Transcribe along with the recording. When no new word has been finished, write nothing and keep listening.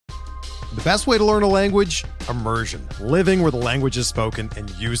The best way to learn a language? Immersion. Living where the language is spoken and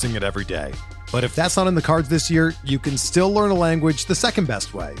using it every day. But if that's not in the cards this year, you can still learn a language the second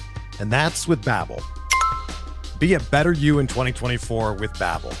best way, and that's with Babbel. Be a better you in 2024 with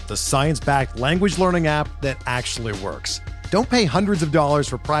Babbel, the science-backed language learning app that actually works. Don't pay hundreds of dollars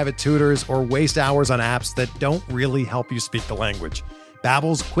for private tutors or waste hours on apps that don't really help you speak the language.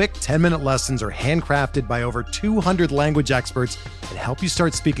 Babbel's quick 10-minute lessons are handcrafted by over 200 language experts and help you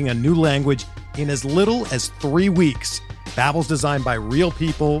start speaking a new language in as little as 3 weeks. Babbel's designed by real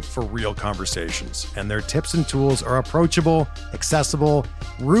people for real conversations, and their tips and tools are approachable, accessible,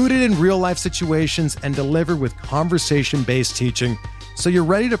 rooted in real-life situations, and delivered with conversation-based teaching, so you're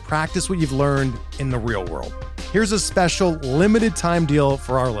ready to practice what you've learned in the real world. Here's a special limited-time deal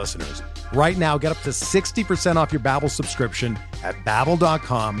for our listeners. Right now, get up to 60% off your Babbel subscription at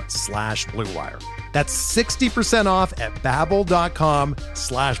babbel.com/Blue Wire. That's 60% off at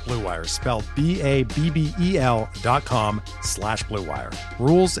babbel.com/Blue Wire, spelled BABBEL.com/Blue Wire.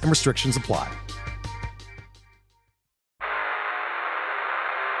 Rules and restrictions apply.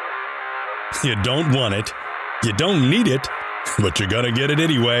 You don't want it, you don't need it, but you're gonna get it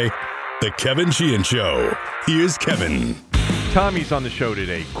anyway. The Kevin Sheehan Show. Here's Kevin. Tommy's on the show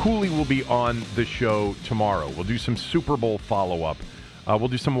today. Cooley will be on the show tomorrow. We'll do some Super Bowl follow-up. We'll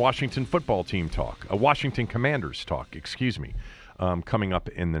do some Washington football team talk. Washington Commanders talk, coming up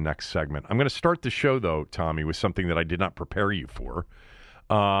in the next segment. I'm going to start the show, though, Tommy, with something that I did not prepare you for,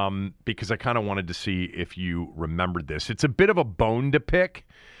 because I kind of wanted to see if you remembered this. It's a bit of a bone to pick.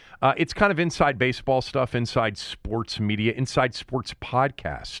 It's kind of inside baseball stuff, inside sports media, inside sports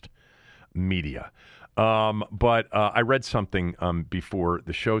podcast media. But I read something before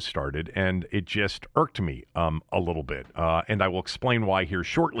the show started, and it just irked me a little bit. And I will explain why here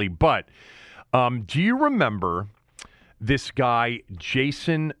shortly. But do you remember this guy,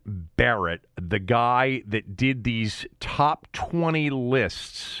 Jason Barrett, the guy that did these top 20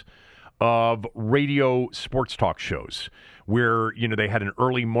 lists of radio sports talk shows where, you know, they had an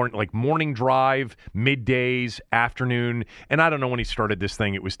early morning, like morning drive, middays, afternoon. And I don't know when he started this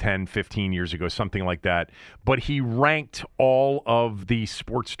thing. It was 10, 15 years ago, something like that. But he ranked all of the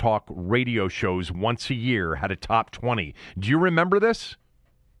sports talk radio shows once a year, had a top 20. Do you remember this?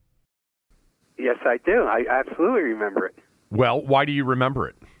 Yes, I do. I absolutely remember it. Well, why do you remember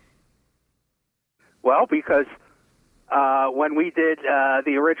it? Well, because when we did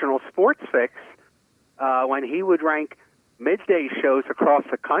the original Sports Fix, when he would rank midday shows across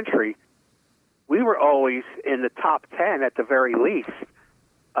the country, we were always in the top 10 at the very least,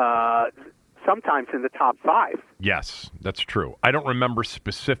 sometimes in the top 5. Yes, that's true. I don't remember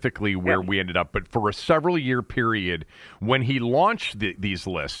specifically where we ended up, but for a several-year period, when he launched these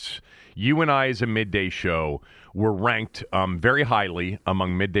lists, you and I as a midday show were ranked very highly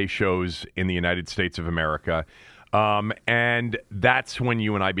among midday shows in the United States of America. And that's when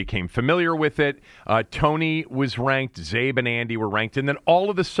you and I became familiar with it. Tony was ranked, Zabe and Andy were ranked, and then all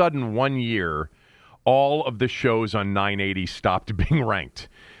of a sudden, one year, all of the shows on 980 stopped being ranked.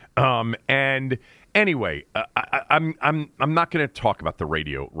 And anyway, I'm not going to talk about the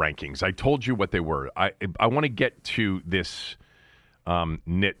radio rankings. I told you what they were. I want to get to this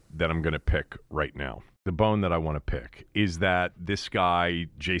nit that I'm going to pick right now. The bone that I want to pick is that this guy,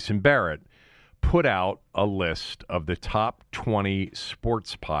 Jason Barrett, put out a list of the top 20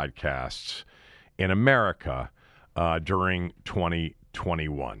 sports podcasts in America during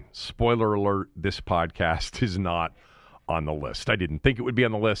 2021. Spoiler alert, this podcast is not on the list. I didn't think it would be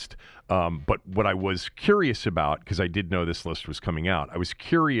on the list, but what I was curious about, because I did know this list was coming out, I was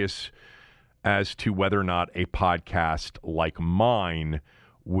curious as to whether or not a podcast like mine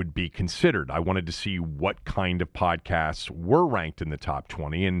would be considered. I wanted to see what kind of podcasts were ranked in the top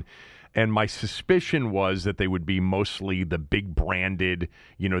 20, and my suspicion was that they would be mostly the big branded,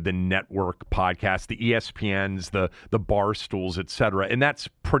 you know, the network podcasts, the ESPNs, the Barstools, et cetera. And that's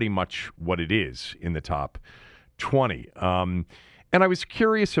pretty much what it is in the top 20. And I was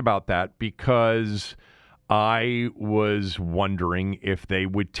curious about that because I was wondering if they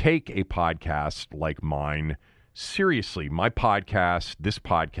would take a podcast like mine seriously. My podcast, this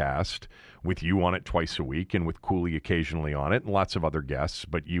podcast, with you on it twice a week and with Cooley occasionally on it and lots of other guests,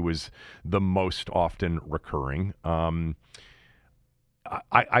 but you was the most often recurring. I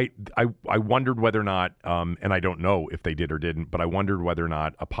wondered whether or not, and I don't know if they did or didn't, but I wondered whether or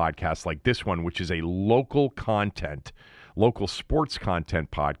not a podcast like this one, which is a local sports content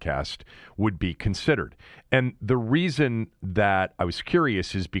podcast, would be considered. And the reason that I was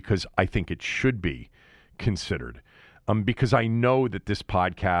curious is because I think it should be considered. because I know that this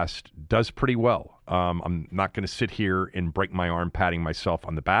podcast does pretty well. I'm not going to sit here and break my arm patting myself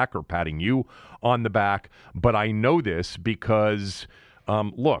on the back or patting you on the back, but I know this because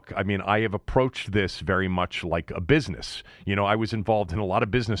look, I mean, I have approached this very much like a business. You know, I was involved in a lot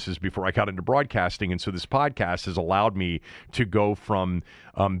of businesses before I got into broadcasting, and so this podcast has allowed me to go from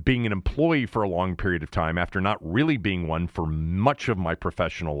being an employee for a long period of time after not really being one for much of my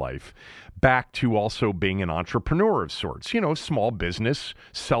professional life, back to also being an entrepreneur of sorts, you know, small business,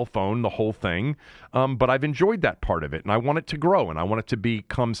 cell phone, the whole thing. But I've enjoyed that part of it, and I want it to grow, and I want it to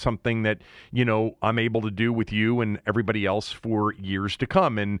become something that, you know, I'm able to do with you and everybody else for years to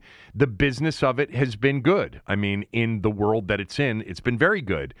come. And the business of it has been good. I mean, in the world that it's in, it's been very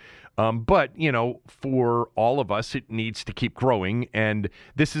good. But, you know, for all of us, it needs to keep growing. And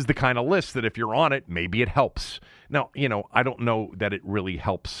this is the kind of list that if you're on it, maybe it helps. Now, you know, I don't know that it really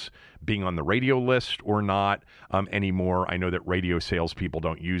helps being on the radio list or not anymore. I know that radio salespeople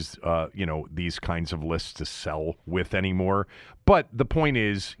don't use, you know, these kinds of lists to sell with anymore. But the point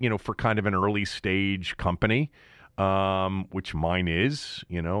is, you know, for kind of an early stage company, which mine is,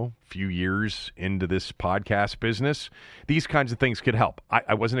 you know, a few years into this podcast business, these kinds of things could help.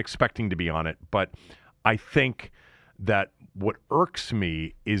 I wasn't expecting to be on it, but I think that what irks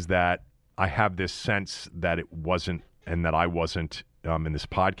me is that I have this sense that it wasn't, and that I wasn't, and this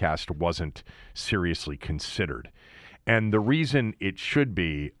podcast wasn't seriously considered. And the reason it should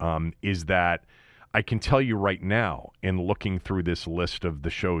be is that I can tell you right now, in looking through this list of the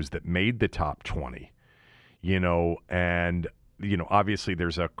shows that made the top 20, you know, and, you know, obviously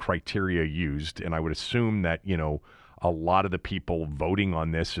there's a criteria used, and I would assume that, you know, a lot of the people voting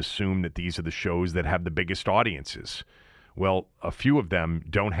on this assume that these are the shows that have the biggest audiences. Well, a few of them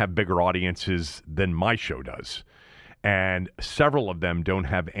don't have bigger audiences than my show does. And several of them don't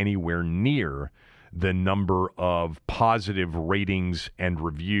have anywhere near the number of positive ratings and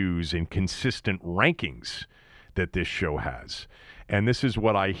reviews and consistent rankings that this show has. And this is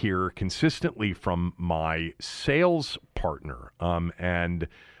what I hear consistently from my sales partner. And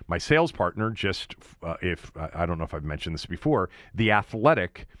my sales partner, just if I don't know if I've mentioned this before, The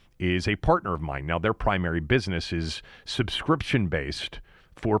Athletic is a partner of mine. Now, their primary business is subscription-based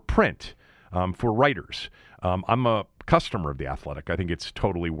for print, for writers. I'm a customer of The Athletic. I think it's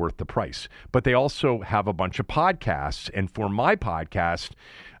totally worth the price. But they also have a bunch of podcasts. And for my podcast,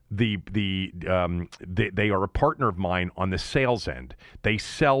 they are a partner of mine on the sales end. They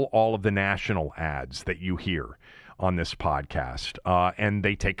sell all of the national ads that you hear on this podcast, and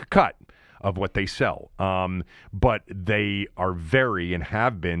they take a cut of what they sell. But they are very, and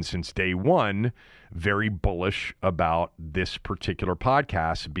have been since day one, very bullish about this particular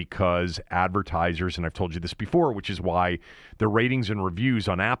podcast because advertisers, and I've told you this before, which is why the ratings and reviews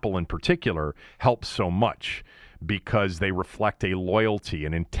on Apple in particular help so much, because they reflect a loyalty,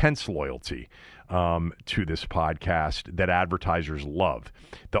 an intense loyalty to this podcast that advertisers love.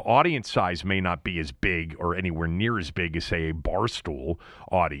 The audience size may not be as big or anywhere near as big as, say, a Barstool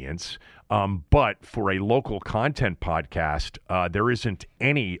audience, but for a local content podcast, there isn't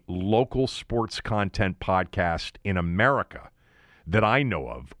any local sports content podcast in America that I know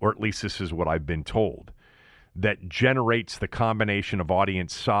of, or at least this is what I've been told, that generates the combination of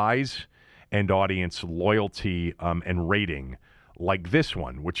audience size and audience loyalty and rating like this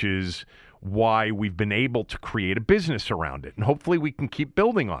one, which is why we've been able to create a business around it. And hopefully we can keep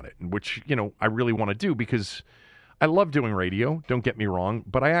building on it, which, you know, I really want to do because I love doing radio, don't get me wrong,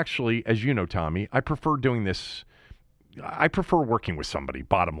 but I actually, as you know, Tommy, I prefer doing this. I prefer working with somebody,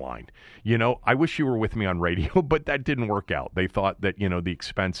 bottom line. You know, I wish you were with me on radio, but that didn't work out. They thought that, you know, the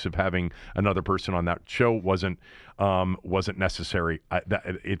expense of having another person on that show wasn't necessary.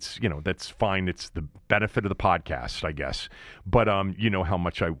 It's, you know, that's fine. It's the benefit of the podcast, I guess. But you know how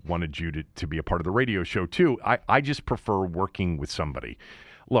much I wanted you to be a part of the radio show, too. I just prefer working with somebody.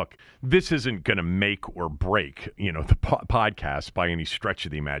 Look, this isn't going to make or break, you know, the podcast by any stretch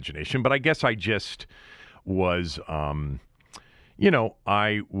of the imagination, but I guess I just was, you know,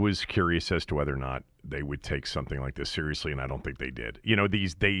 I was curious as to whether or not they would take something like this seriously, and I don't think they did. You know,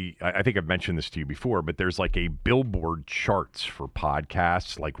 I think I've mentioned this to you before, but there's like a Billboard charts for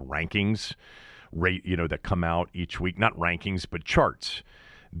podcasts, like rankings, you know, that come out each week. Not rankings, but charts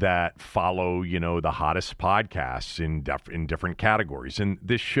that follow, you know, the hottest podcasts in different categories. And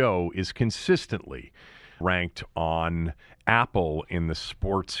this show is consistently ranked on Apple in the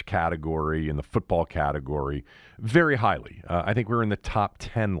sports category, in the football category, very highly. I think we were in the top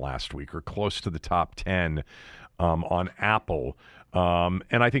 10 last week, or close to the top 10 on Apple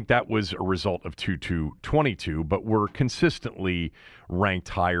And I think that was a result of 2222, but we're consistently ranked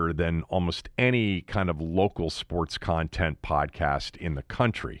higher than almost any kind of local sports content podcast in the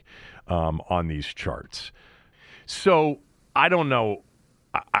country on these charts. So I don't know.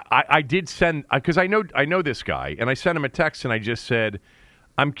 I did send, because I know this guy, and I sent him a text and I just said,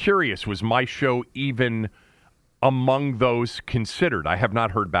 I'm curious, was my show even among those considered? I have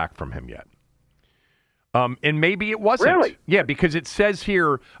not heard back from him yet. And maybe it wasn't. Really? Yeah, because it says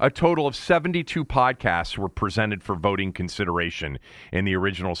here a total of 72 podcasts were presented for voting consideration in the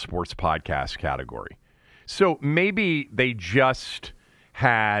original sports podcast category. So maybe they just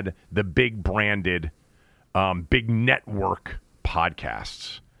had the big branded, big network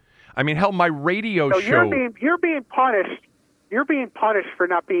podcasts. I mean, hell, my radio show. You're being punished. You're being punished for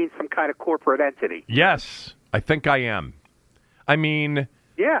not being some kind of corporate entity. Yes, I think I am. I mean,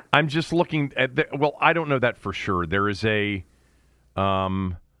 yeah. I'm just looking at well, I don't know that for sure. There is there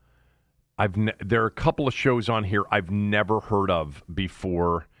are a couple of shows on here I've never heard of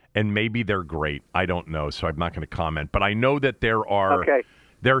before, and maybe they're great. I don't know, so I'm not going to comment. But I know that there are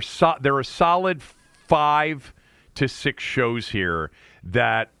there are a solid 5 to 6 shows here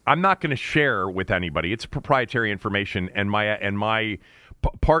that I'm not going to share with anybody. It's proprietary information, and my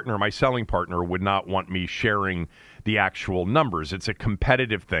partner, my selling partner, would not want me sharing the actual numbers. It's a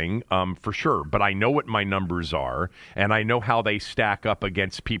competitive thing, for sure. But I know what my numbers are, and I know how they stack up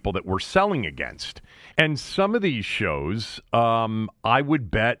against people that we're selling against. And some of these shows, I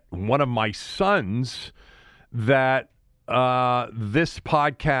would bet one of my sons that this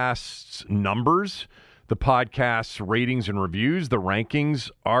podcast's numbers, the podcast's ratings and reviews, the rankings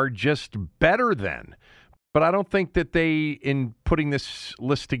are just better than. But I don't think that they, in putting this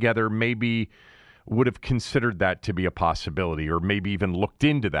list together, maybe would have considered that to be a possibility, or maybe even looked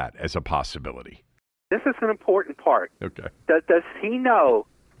into that as a possibility. This is an important part. Okay. Does he know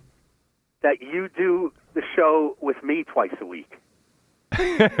that you do the show with me twice a week?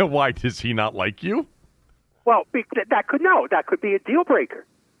 Why, does he not like you? Well, that could be a deal breaker.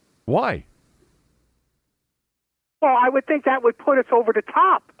 Why? Well, I would think that would put us over the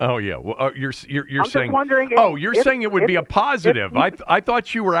top. Oh yeah. Well, you're I'm saying. Just wondering you're saying it would be a positive. I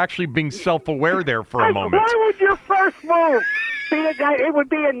thought you were actually being self-aware there for a moment. Why would your first move be it would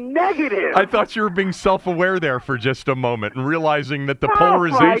be a negative? I thought you were being self-aware there for just a moment and realizing that the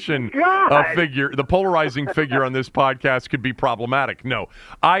polarization the polarizing figure on this podcast could be problematic. No,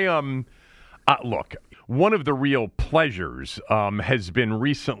 look. One of the real pleasures has been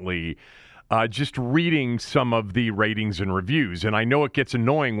recently. Just reading some of the ratings and reviews. And I know it gets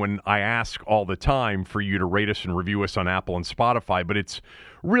annoying when I ask all the time for you to rate us and review us on Apple and Spotify, but it's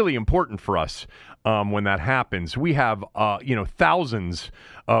really important for us when that happens. We have, thousands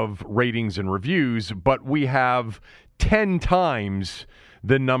of ratings and reviews, but we have 10 times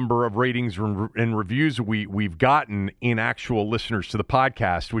the number of ratings and reviews we've gotten in actual listeners to the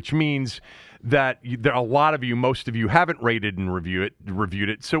podcast, which means that there are a lot of you, most of you, haven't rated and reviewed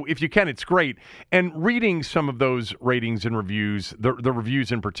it. So if you can, it's great. And reading some of those ratings and reviews, the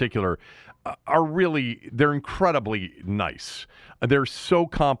reviews in particular, they're incredibly nice. They're so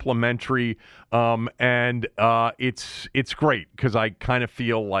complimentary, and it's great because I kind of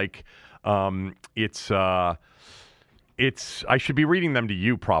feel like I should be reading them to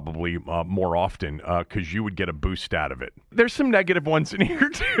you probably more often because you would get a boost out of it. There's some negative ones in here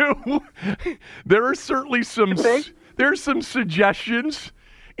too. There are certainly there's some suggestions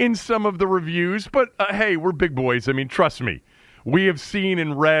in some of the reviews, but hey, we're big boys. I mean, trust me. We have seen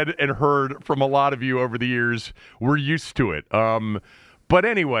and read and heard from a lot of you over the years. We're used to it. But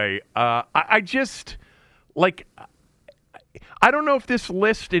anyway, I just, I don't know if this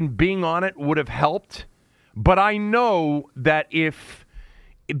list and being on it would have helped. But I know that if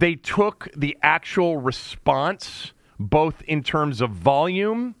they took the actual response, both in terms of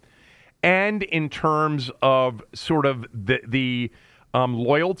volume and in terms of sort of the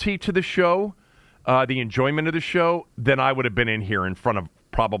loyalty to the show, the enjoyment of the show, then I would have been in here in front of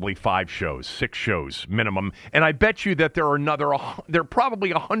probably 5 shows, 6 shows minimum. And I bet you that there are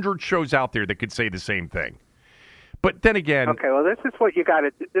probably 100 shows out there that could say the same thing. But then again, okay. Well, this is what you got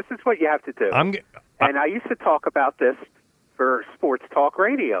to. This is what you have to do. And I used to talk about this for Sports Talk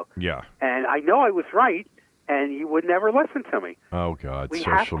Radio. Yeah. And I know I was right, and you would never listen to me. Oh God,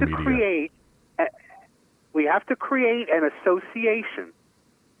 social media. We have to create an association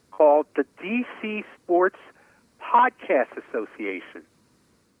called the DC Sports Podcast Association,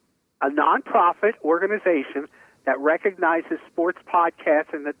 a nonprofit organization that recognizes sports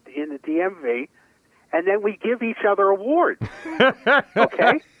podcasts in the DMV. And then we give each other awards.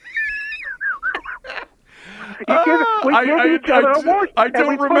 Okay? We give each other awards. I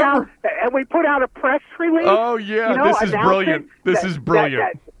don't remember. And we put out a press release. Oh, yeah. This is brilliant. This is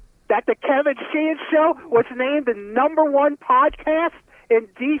brilliant. That the Kevin Sheehan Show was named the #1 podcast in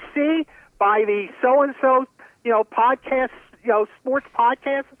D.C. by the so-and-so, podcast, Sports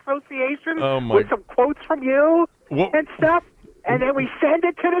Podcast Association with some quotes from you and stuff. And then we send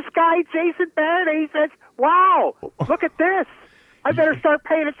it to this guy, Jason Barrett, and he says, wow, look at this. I better start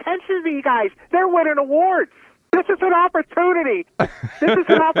paying attention to you guys. They're winning awards. This is an opportunity. This is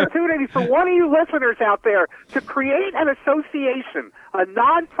an opportunity for one of you listeners out there to create an association, a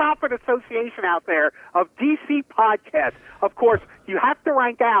nonprofit association out there of DC podcasts. Of course, you have to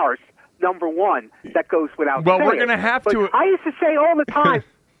rank ours #1. That goes without saying. Well, we're going to have to. I used to say all the time,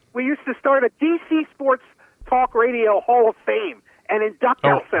 we used to start a DC Sports Talk Radio Hall of Fame and induct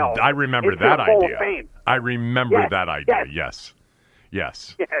ourselves. I remember into that the Hall idea. of Fame. I remember that idea. Yes.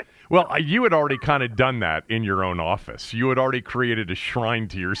 Well, you had already kind of done that in your own office. You had already created a shrine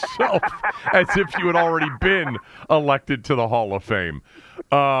to yourself as if you had already been elected to the Hall of Fame.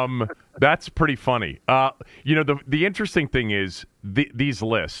 That's pretty funny. The interesting thing is these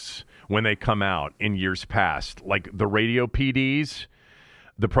lists, when they come out in years past, like the radio PDs,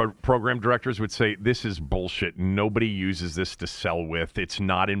 the program directors would say, this is bullshit. Nobody uses this to sell with. It's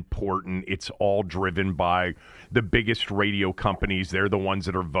not important. It's all driven by the biggest radio companies. They're the ones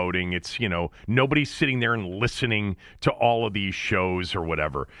that are voting. It's, nobody's sitting there and listening to all of these shows or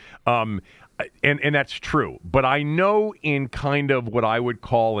whatever. And that's true. But I know in kind of what I would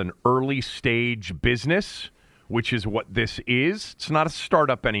call an early stage business, which is what this is. It's not a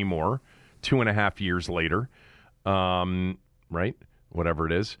startup anymore, 2.5 years later, right? Whatever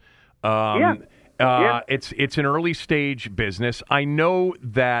it is. It's an early stage business. I know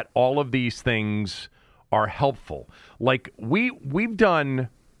that all of these things are helpful. Like we've done,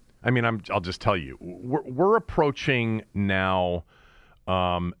 I'll just tell you, we're approaching now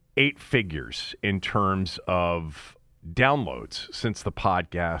 8 figures in terms of downloads since the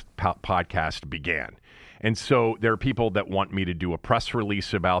podcast began. And so there are people that want me to do a press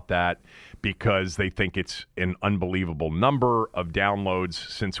release about that because they think it's an unbelievable number of downloads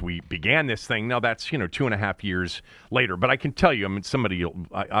since we began this thing. Now, that's, 2.5 years later. But I can tell you,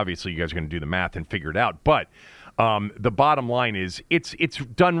 obviously you guys are going to do the math and figure it out. But the bottom line is it's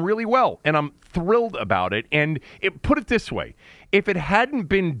done really well, and I'm thrilled about it. And put it this way, if it hadn't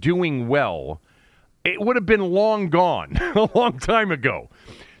been doing well, it would have been long gone a long time ago.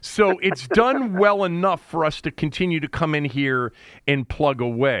 So it's done well enough for us to continue to come in here and plug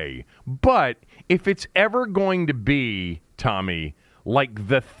away. But if it's ever going to be, Tommy, like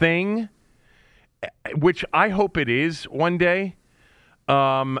The Thing, which I hope it is one day,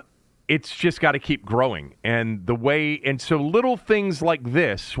 it's just got to keep growing. And so little things like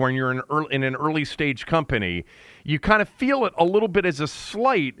this, when you're in an early stage company, you kind of feel it a little bit as a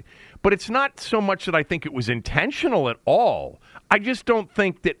slight, but it's not so much that I think it was intentional at all. I just don't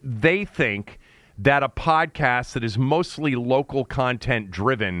think that they think that a podcast that is mostly local content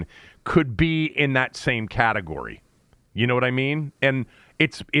driven could be in that same category. You know what I mean? And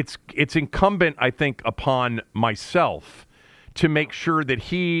it's incumbent, I think, upon myself to make sure that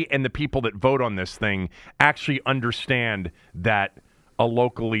he and the people that vote on this thing actually understand that a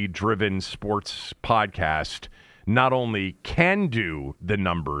locally driven sports podcast not only can do the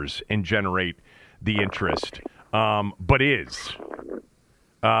numbers and generate the interest, but is.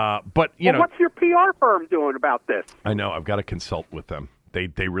 What's your PR firm doing about this? I know. I've got to consult with them.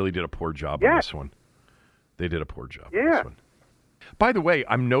 They really did a poor job on this one. They did a poor job on this one. By the way,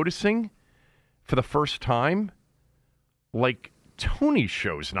 I'm noticing for the first time, like, Tony's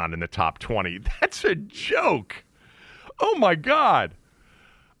show's not in the top 20. That's a joke. Oh, my God.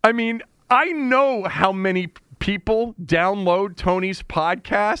 I mean, I know how many people download Tony's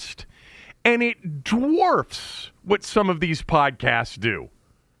podcast, and it dwarfs what some of these podcasts do.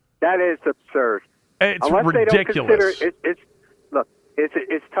 That is absurd. It's Unless ridiculous. They don't consider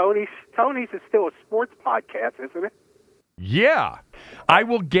it's Tony's is still a sports podcast, isn't it? Yeah. I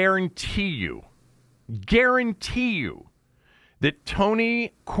will guarantee you that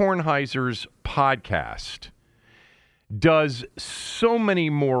Tony Kornheiser's podcast does so many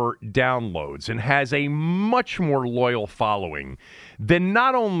more downloads and has a much more loyal following than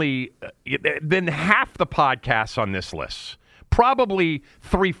than half the podcasts on this list. Probably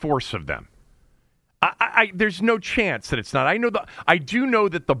 3/4 of them. There's no chance that it's not. I do know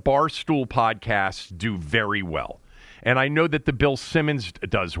that the Barstool podcasts do very well, and I know that the Bill Simmons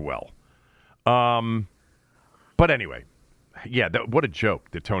does well. But anyway, yeah, what a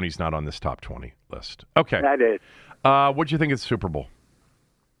joke that Tony's not on this top 20 list. Okay, that is. What'd you think of the Super Bowl?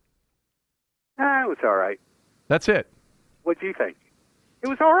 It was all right. That's it. What do you think? It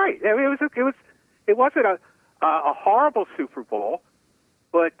was all right. I mean, it wasn't a horrible Super Bowl,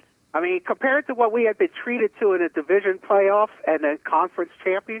 but I mean, compared to what we had been treated to in the division playoffs and the conference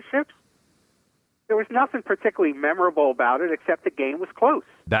championships, there was nothing particularly memorable about it except the game was close.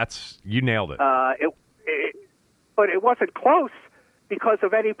 You nailed it. But it wasn't close because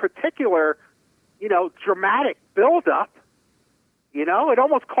of any particular, dramatic build-up. It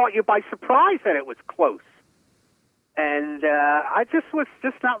almost caught you by surprise that it was close. And I was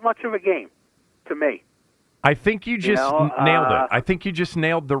just not much of a game to me. I think you just nailed it. I think you just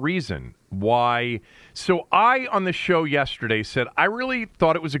nailed the reason why. So I, on the show yesterday, said I really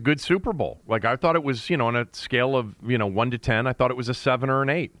thought it was a good Super Bowl. Like, I thought it was, on a scale of, 1 to 10, I thought it was a 7 or an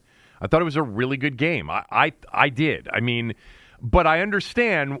 8. I thought it was a really good game. I did. I mean, but I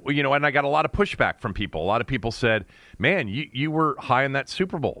understand, and I got a lot of pushback from people. A lot of people said, man, you were high on that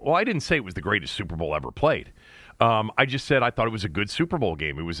Super Bowl. Well, I didn't say it was the greatest Super Bowl ever played. I just said I thought it was a good Super Bowl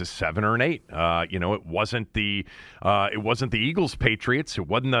game. It was a 7 or an 8. It wasn't the Eagles Patriots. It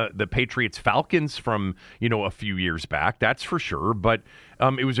wasn't the Patriots Falcons from a few years back. That's for sure. But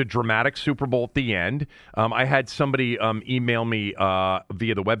it was a dramatic Super Bowl at the end. I had somebody email me via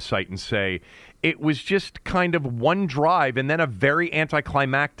the website and say it was just kind of one drive and then a very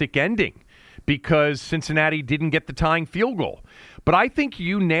anticlimactic ending because Cincinnati didn't get the tying field goal. But I think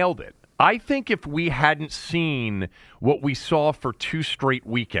you nailed it. I think if we hadn't seen what we saw for 2 straight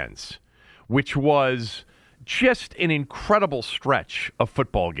weekends, which was just an incredible stretch of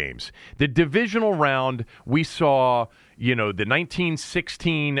football games. The divisional round, we saw, the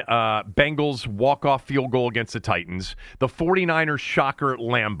 1916 Bengals walk-off field goal against the Titans, the 49ers shocker at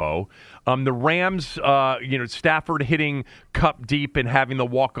Lambeau, the Rams, Stafford hitting Cup deep and having the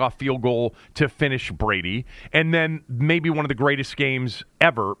walk-off field goal to finish Brady, and then maybe one of the greatest games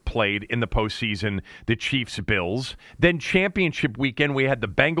ever played in the postseason, the Chiefs-Bills. Then championship weekend, we had the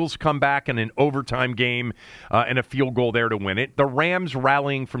Bengals come back in an overtime game and a field goal there to win it. The Rams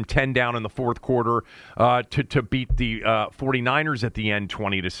rallying from 10 down in the fourth quarter to beat the 49ers at the end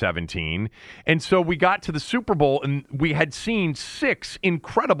 20-17. And so we got to the Super Bowl, and we had seen 6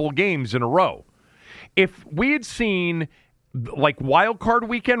 incredible games in a row. If we had seen like wild card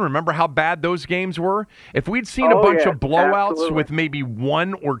weekend, remember how bad those games were? If we'd seen a bunch of blowouts absolutely. With maybe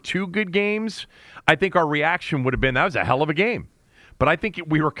 1 or 2 good games, I think our reaction would have been, that was a hell of a game. But I think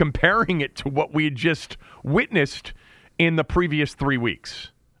we were comparing it to what we had just witnessed in the previous 3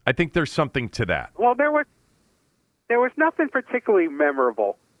 weeks. I think there's something to that. Well, there was nothing particularly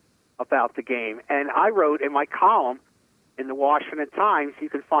memorable about the game. And I wrote in my column in the Washington Times, you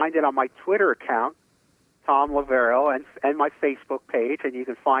can find it on my Twitter account, Tom Lavero, and my Facebook page, and you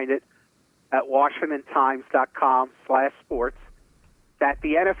can find it at WashingtonTimes.com/sports, that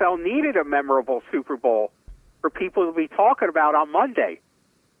the NFL needed a memorable Super Bowl for people to be talking about on Monday.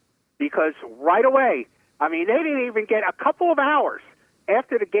 Because right away, I mean, they didn't even get a couple of hours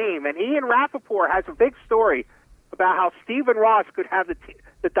after the game, and Ian Rappaport has a big story about how Stephen Ross could have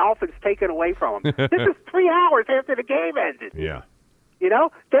the Dolphins taken away from him. This is 3 hours after the game ended. Yeah. They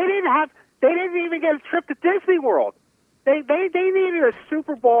didn't even get a trip to Disney World. They needed a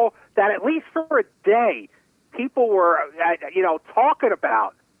Super Bowl that at least for a day people were talking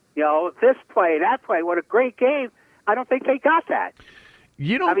about. This play, that play, what a great game. I don't think they got that.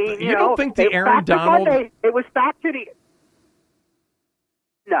 You don't think the Aaron Donald? It was back to the.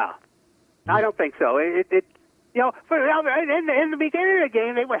 No, I don't think so. In the beginning of the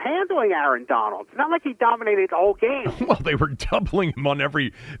game, they were handling Aaron Donald. It's not like he dominated the whole game. Well, they were doubling him on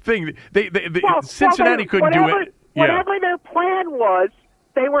everything. Cincinnati couldn't do it. Whatever their plan was,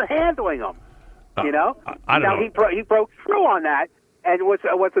 they were handling him. I don't know. He broke through on that and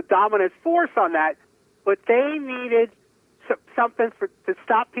was a dominant force on that. But they needed something to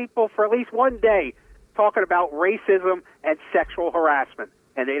stop people for at least one day talking about racism and sexual harassment.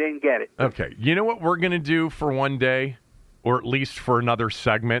 And they didn't get it. Okay. You know what we're going to do for one day, or at least for another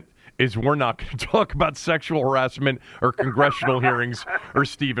segment, is we're not going to talk about sexual harassment or congressional hearings or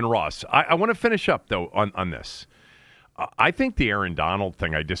Stephen Ross. I want to finish up, though, on this. I think the Aaron Donald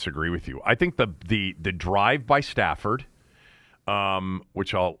thing, I disagree with you. I think the drive by Stafford,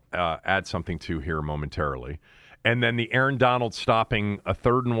 which I'll add something to here momentarily, and then the Aaron Donald stopping a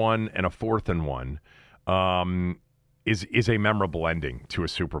 3rd and 1 and a 4th and 1, is a memorable ending to a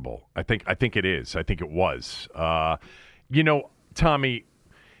Super Bowl. I think it is. I think it was. Tommy,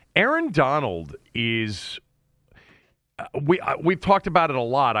 Aaron Donald is. We've talked about it a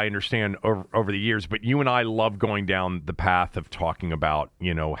lot. I understand over the years, but you and I love going down the path of talking about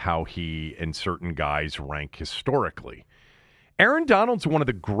how he and certain guys rank historically. Aaron Donald's one of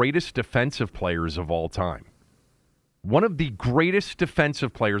the greatest defensive players of all time. One of the greatest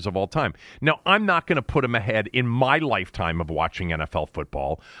defensive players of all time. Now, I'm not going to put him ahead in my lifetime of watching NFL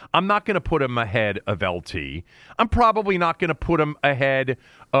football. I'm not going to put him ahead of LT. I'm probably not going to put him ahead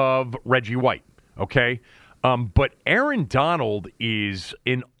of Reggie White, okay? But Aaron Donald is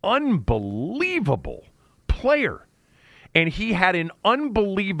an unbelievable player. And he had an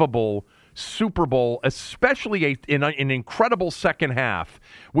unbelievable Super Bowl, especially an incredible second half,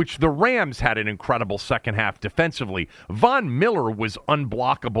 which the Rams had an incredible second half defensively. Von Miller was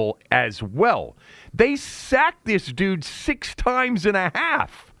unblockable as well. They sacked this dude 6 times and a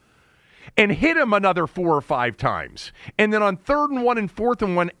half and hit him another 4 or 5 times. And then on 3rd and 1 and 4th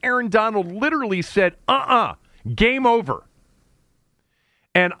and 1, Aaron Donald literally said, game over.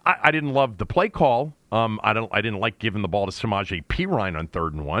 And I didn't love the play call. I didn't like giving the ball to Samaje Perine on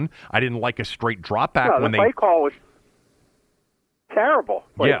 3rd and 1. I didn't like a straight drop back when the play call was terrible.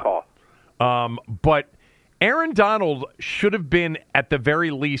 Call. But Aaron Donald should have been at the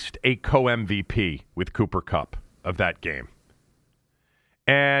very least a co-MVP with Cooper Kupp of that game.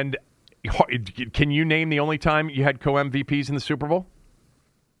 And can you name the only time you had co-MVPs in the Super Bowl?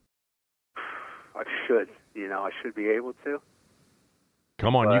 I should. I should be able to.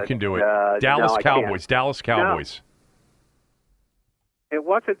 Come on, you can do it. Dallas Cowboys. Dallas Cowboys. No. It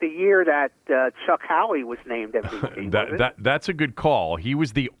wasn't the year that Chuck Howley was named MVP. That's a good call. He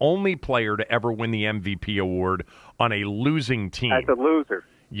was the only player to ever win the MVP award on a losing team. As a loser.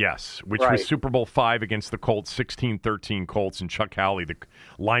 Yes, which was Super Bowl V against the Colts, 16-13 Colts, and Chuck Howley, the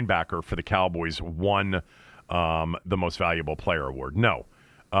linebacker for the Cowboys, won the Most Valuable Player award. No,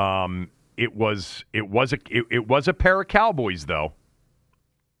 it was a pair of Cowboys though.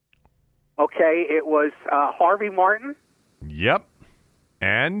 Okay, it was Harvey Martin. Yep,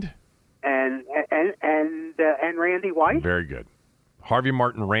 and Randy White. Very good. Harvey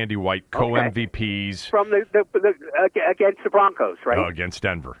Martin, Randy White, co-MVPs from the against the Broncos, right? Oh, against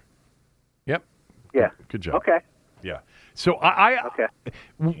Denver. Yep. Yeah. Good job. Okay. Yeah. So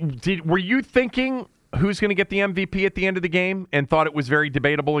were you thinking who's going to get the MVP at the end of the game, and thought it was very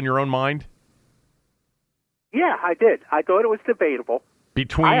debatable in your own mind? Yeah, I did. I thought it was debatable.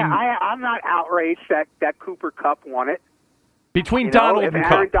 I'm not outraged that Cooper Kupp won it. Between Donald and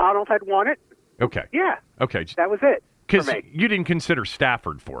Kupp. Aaron Donald had won it. Okay. Yeah. Okay. That was it. Because you didn't consider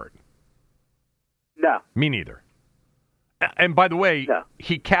Stafford for it. No. Me neither. And by the way,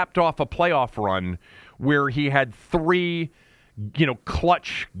 he capped off a playoff run where he had 3,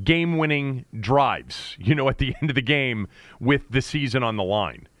 clutch game-winning drives, at the end of the game with the season on the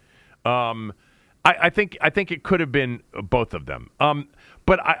line. I think it could have been both of them.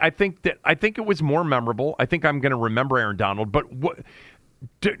 But I think it was more memorable. I think I'm going to remember Aaron Donald. But what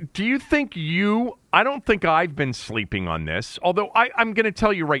do you think I don't think I've been sleeping on this. Although I'm going to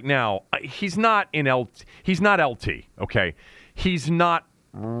tell you right now, he's not He's not LT. Okay, he's not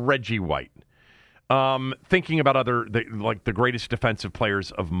Reggie White. Thinking about the greatest defensive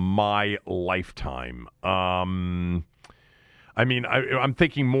players of my lifetime. I'm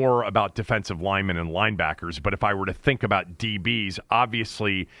thinking more about defensive linemen and linebackers, but if I were to think about DBs,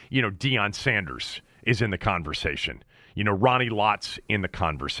 obviously, Deion Sanders is in the conversation. Ronnie Lott's in the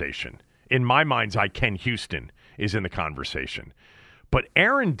conversation. In my mind's eye, Ken Houston is in the conversation. But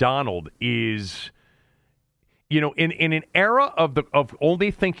Aaron Donald is, in an era of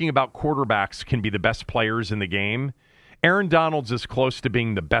only thinking about quarterbacks can be the best players in the game, Aaron Donald's as close to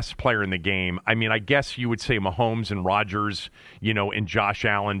being the best player in the game. I guess you would say Mahomes and Rodgers, and Josh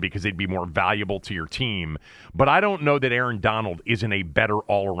Allen because they'd be more valuable to your team. But I don't know that Aaron Donald isn't a better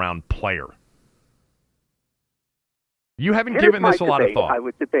all-around player. You haven't given this a lot of thought. I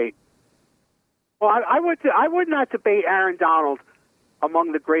would debate. Well, I would not debate Aaron Donald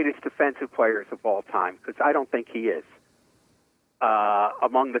among the greatest defensive players of all time because I don't think he is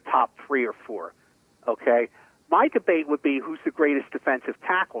among the top 3 or 4. Okay. My debate would be who's the greatest defensive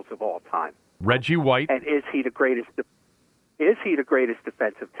tackles of all time. Reggie White. And is he the greatest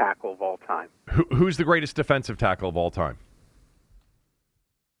defensive tackle of all time? Who's the greatest defensive tackle of all time?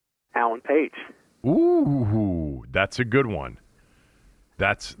 Alan Page. Ooh, that's a good one.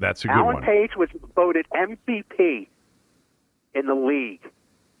 That's a good one. Alan Page was voted MVP in the league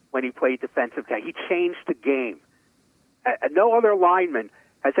when he played defensive tackle. He changed the game. No other lineman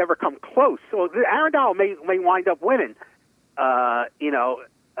has ever come close. So Aaron Donald may wind up winning, the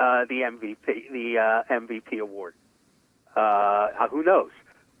MVP award. Who knows?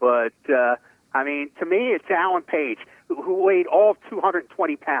 But to me, it's Alan Page who weighed all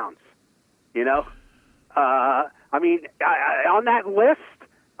 220 pounds. On that list,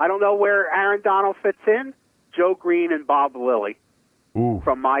 I don't know where Aaron Donald fits in. Joe Green and Bob Lilly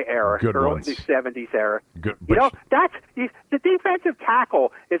from my era, good early ones. 70s era. Good, You know, the defensive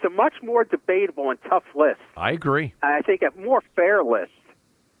tackle is a much more debatable and tough list. I agree. And I think a more fair list.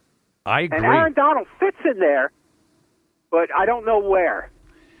 I agree. And Aaron Donald fits in there, but I don't know where.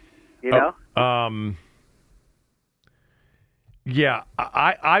 You know? Yeah,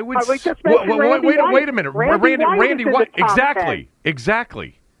 I would. Wait a minute, Randy White. Exactly.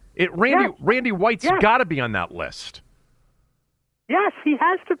 Randy White's got to be on that list. Yes, he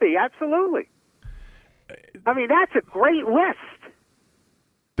has to be. Absolutely. I mean, that's a great list.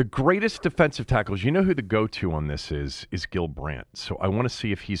 The greatest defensive tackles. You know who the go-to on this is Gil Brandt. So I want to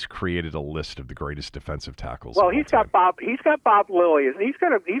see if he's created a list of the greatest defensive tackles. Well, he's got Bob Lilly. He's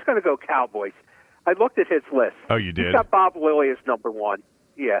gonna go Cowboys. I looked at his list. Oh, you did? He's got Bob Lilly as number one.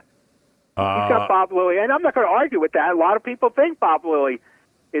 Yeah. He's got Bob Lilly, and I'm not going to argue with that. A lot of people think Bob Lilly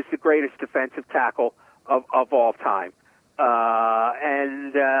is the greatest defensive tackle of all time.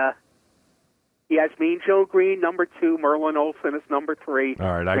 He has Mean Joe Green, number 2. Merlin Olsen is number 3.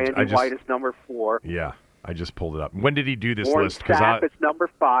 All right, Randy White is number 4. Yeah, I just pulled it up. When did he do this Warren list? Sapp is number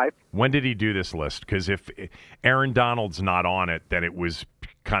 5. When did he do this list? Because if Aaron Donald's not on it, then it was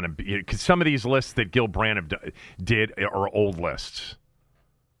kind of because some of these lists that Gil Brandt did are old lists.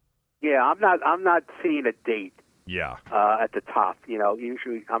 Yeah, I'm not seeing a date. Yeah. At the top,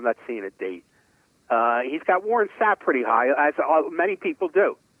 usually I'm not seeing a date. He's got Warren Sapp pretty high, as many people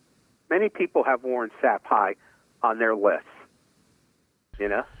do. Many people have Warren Sapp high on their lists.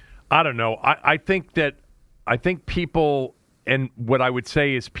 I don't know. I think people, and what I would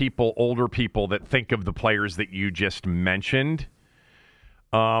say is older people that think of the players that you just mentioned,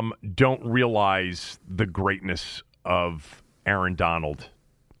 don't realize the greatness of Aaron Donald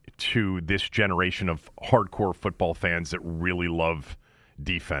to this generation of hardcore football fans that really love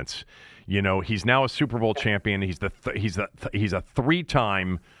defense. He's now a Super Bowl champion. He's a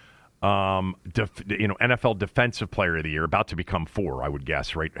 3-time NFL Defensive Player of the Year, about to become 4, I would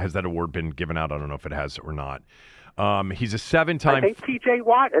guess, right? Has that award been given out? I don't know if it has or not. He's a 7-time. I think T.J.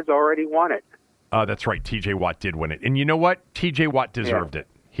 Watt has already won it. That's right. T.J. Watt did win it. And you know what? T.J. Watt deserved it.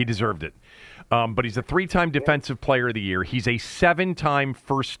 He deserved it. But he's a 3-time Defensive Player of the Year. He's a 7-time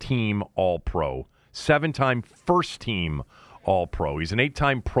first-team All-Pro. 7-time first-team All-Pro. He's an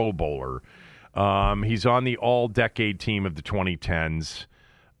 8-time Pro Bowler. He's on the All-Decade team of the 2010s.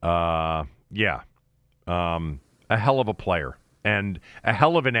 A hell of a player and a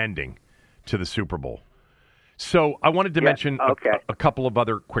hell of an ending to the Super Bowl. So I wanted to mention a couple of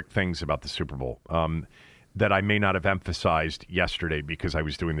other quick things about the Super Bowl that I may not have emphasized yesterday because I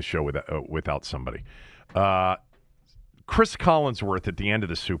was doing the show without somebody. Chris Collinsworth at the end of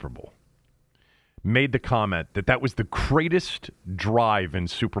the Super Bowl made the comment that was the greatest drive in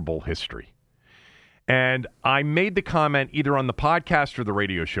Super Bowl history. And I made the comment either on the podcast or the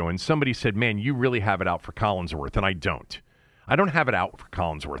radio show, and somebody said, man, you really have it out for Collinsworth, and I don't. I don't have it out for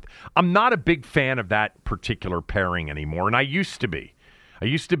Collinsworth. I'm not a big fan of that particular pairing anymore, and I used to be. I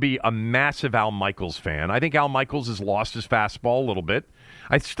used to be a massive Al Michaels fan. I think Al Michaels has lost his fastball a little bit.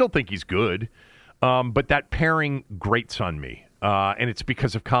 I still think he's good, but that pairing grates on me. And it's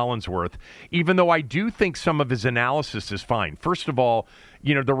because of Collinsworth, even though I do think some of his analysis is fine. First of all,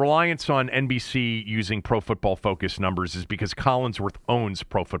 the reliance on NBC using Pro Football Focus numbers is because Collinsworth owns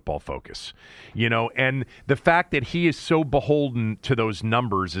Pro Football Focus, and the fact that he is so beholden to those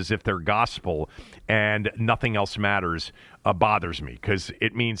numbers as if they're gospel and nothing else matters bothers me because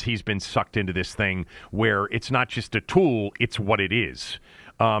it means he's been sucked into this thing where it's not just a tool, it's what it is.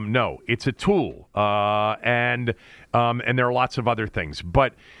 No, it's a tool, and there are lots of other things.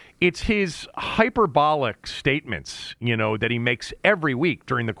 But it's his hyperbolic statements, that he makes every week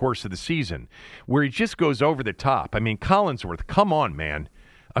during the course of the season, where he just goes over the top. I mean, Collinsworth, come on, man.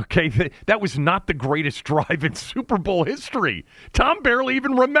 Okay, that was not the greatest drive in Super Bowl history. Tom barely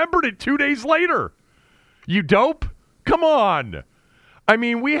even remembered it 2 days later. You dope? Come on. I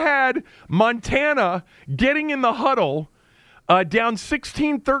mean, we had Montana getting in the huddle, down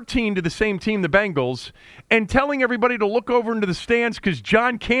 16-13 to the same team, the Bengals, and telling everybody to look over into the stands because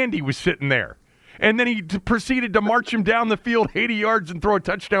John Candy was sitting there. And then he proceeded to march him down the field 80 yards and throw a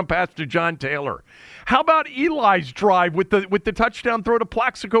touchdown pass to John Taylor. How about Eli's drive with the touchdown throw to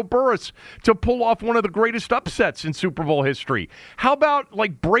Plaxico Burress to pull off one of the greatest upsets in Super Bowl history? How about,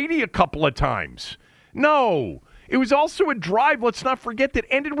 Brady a couple of times? No. It was also a drive, let's not forget, that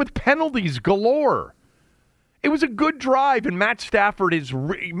ended with penalties galore. It was a good drive, and Matt Stafford's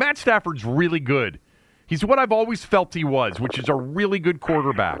really good. He's what I've always felt he was, which is a really good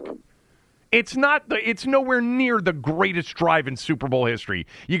quarterback. It's nowhere near the greatest drive in Super Bowl history.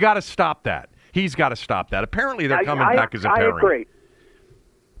 You got to stop that. He's got to stop that. Apparently, they're coming back as a pairing. I agree.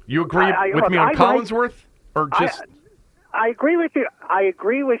 You agree with me on Collinsworth, or just? I agree with you. I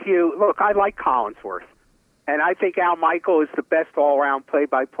agree with you. Look, I like Collinsworth, and I think Al Michael is the best all-around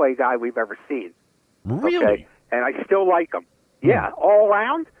play-by-play guy we've ever seen. Really? Okay? And I still like him. Yeah, all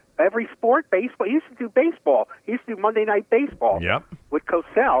around, every sport, baseball. He used to do baseball. He used to do Monday Night Baseball. Yep. With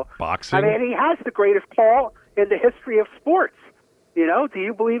Cosell. Boxing. I mean, he has the greatest call in the history of sports. You know, do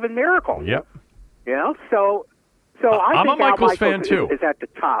you believe in miracles? Yep. You know, so I I'm think a Michaels Al fan too. Is at the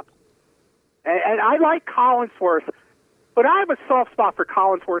top, and I like Collinsworth, but I have a soft spot for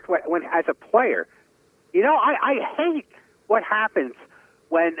Collinsworth when as a player. You know, I hate what happens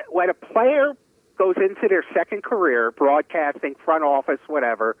when a player goes into their second career, broadcasting, front office,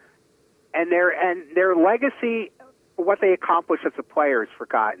 whatever, and their legacy, what they accomplished as a player, is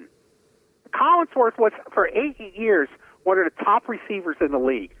forgotten. Collinsworth was, for 8 years, one of the top receivers in the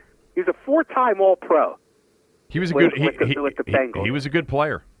league. He was a 4-time All-Pro. He was with the Bengals. He was a good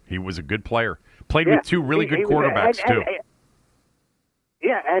player. He was a good player. Played with two really good quarterbacks too.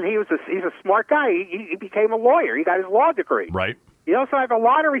 And he's a smart guy. He became a lawyer. He got his law degree. Right. You know, so I have a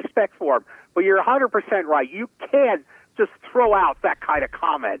lot of respect for him. But you're 100% right. You can't just throw out that kind of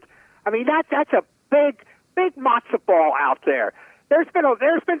comment. I mean, that's a big matzo ball out there. There's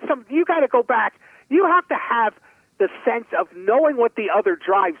been some. You got to go back. You have to have the sense of knowing what the other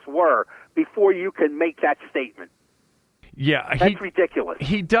drives were before you can make that statement. Yeah, that's ridiculous.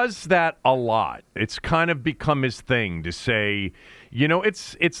 He does that a lot. It's kind of become his thing to say, you know,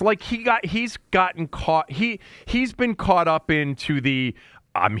 it's like he's gotten caught. He's been caught up into the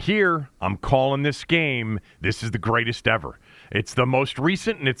I'm here, I'm calling this game. This is the greatest ever. It's the most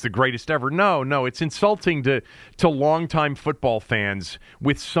recent and it's the greatest ever. No, it's insulting to longtime football fans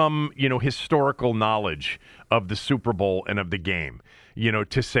with some, you know, historical knowledge of the Super Bowl and of the game, you know,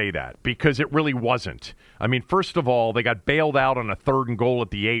 to say that, because it really wasn't. I mean, first of all, they got bailed out on a 3rd and goal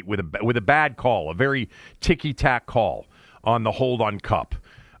at the 8 with a bad call, a very ticky-tack call on the hold on Kupp.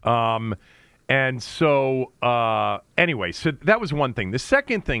 And so, anyway, so that was one thing. The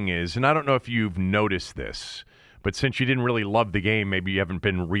second thing is, and I don't know if you've noticed this, but since you didn't really love the game, maybe you haven't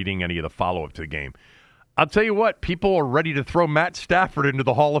been reading any of the follow-up to the game. I'll tell you what, people are ready to throw Matt Stafford into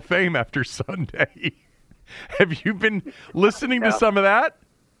the Hall of Fame after Sunday. Have you been listening to some of that?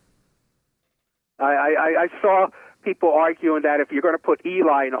 I saw people arguing that if you're going to put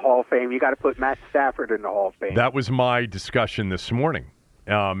Eli in the Hall of Fame, you got to put Matt Stafford in the Hall of Fame. That was my discussion this morning.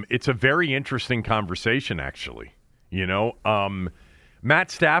 It's a very interesting conversation, actually. You know,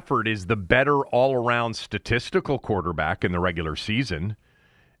 Matt Stafford is the better all-around statistical quarterback in the regular season.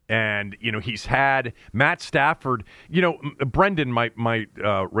 And, you know, he's had Matt Stafford. You know, Brendan, my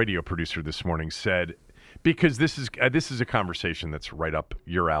radio producer this morning, said, because this is a conversation that's right up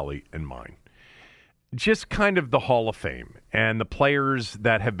your alley and mine, just kind of the Hall of Fame and the players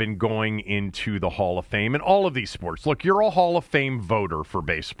that have been going into the Hall of Fame in all of these sports. Look, you're a Hall of Fame voter for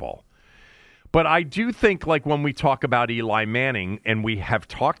baseball. But I do think, like, when we talk about Eli Manning, and we have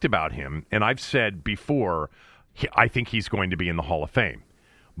talked about him, and I've said before, I think he's going to be in the Hall of Fame.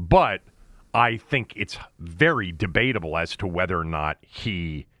 But I think it's very debatable as to whether or not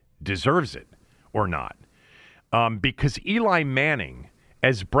he deserves it or not. Because Eli Manning,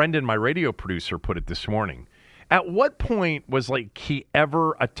 as Brendan, my radio producer, put it this morning, at what point was he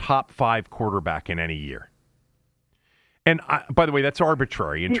ever a top 5 quarterback in any year? And by the way, that's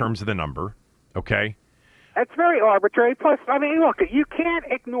arbitrary in terms of the number, okay? That's very arbitrary. Plus, I mean, look, you can't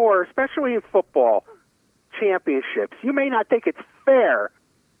ignore, especially in football, championships. You may not think it's fair,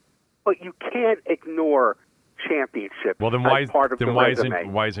 but you can't ignore championships. Well, then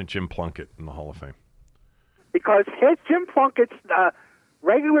why isn't Jim Plunkett in the Hall of Fame? Because Jim Plunkett's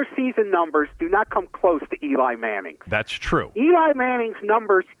regular season numbers do not come close to Eli Manning's. That's true. Eli Manning's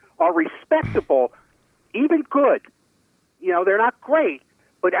numbers are respectable, even good. You know, they're not great,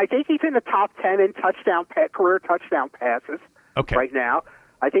 but I think he's in the top 10 in career touchdown passes right now.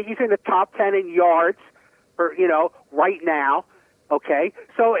 I think he's in the top 10 in yards right now. Okay,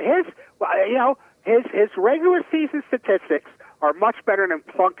 so his regular season statistics are much better than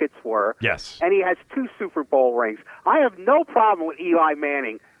Plunkett's were. Yes. And he has 2 Super Bowl rings. I have no problem with Eli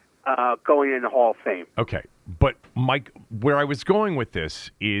Manning going in the Hall of Fame. Okay. But, Mike, where I was going with this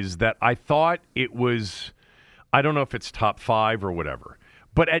is that I thought it was, I don't know if it's top 5 or whatever,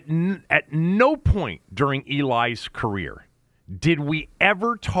 but at no point during Eli's career did we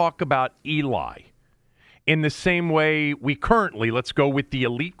ever talk about Eli in the same way we currently, let's go with the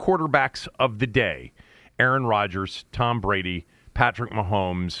elite quarterbacks of the day, Aaron Rodgers, Tom Brady, Patrick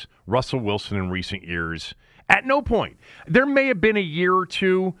Mahomes, Russell Wilson in recent years. At no point. There may have been a year or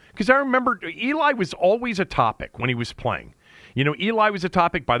two, because I remember Eli was always a topic when he was playing. You know, Eli was a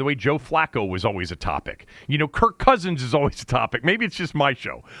topic. By the way, Joe Flacco was always a topic. You know, Kirk Cousins is always a topic. Maybe it's just my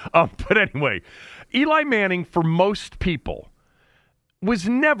show. But anyway, Eli Manning, for most people, was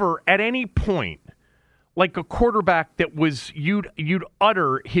never at any point like a quarterback that was you'd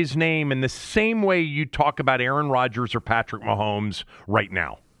utter his name in the same way you talk about Aaron Rodgers or Patrick Mahomes right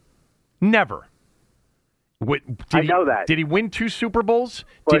now. Never. I know that. Did he win 2 Super Bowls?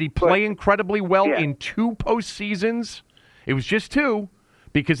 Did he play incredibly well in 2 postseasons? It was just 2,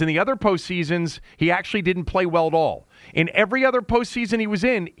 because in the other postseasons, he actually didn't play well at all. In every other postseason he was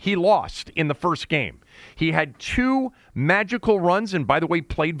in, he lost in the first game. He had 2 magical runs, and by the way,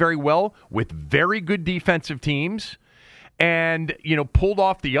 played very well with very good defensive teams, and, you know, pulled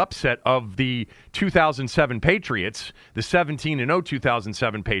off the upset of the 2007 Patriots, the 17-0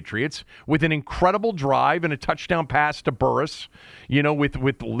 2007 Patriots, with an incredible drive and a touchdown pass to Burris, you know, with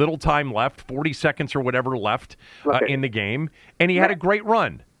little time left, 40 seconds or whatever left in the game, and he had a great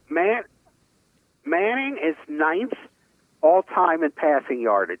run. Manning is 9th all-time in passing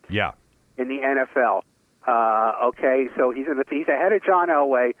yardage. Yeah. In the NFL. Okay, so he's ahead of John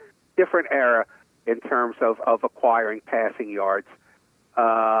Elway, different era in terms of acquiring passing yards.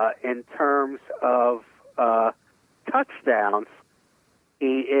 In terms of touchdowns,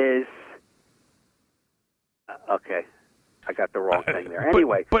 he is okay. I got the wrong thing there.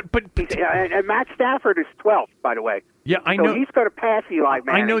 Anyway, and Matt Stafford is 12th, by the way. Yeah, I know. So he's going to pass Eli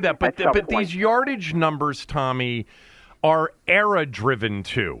Manning. I know that, but point. These yardage numbers, Tommy, are era-driven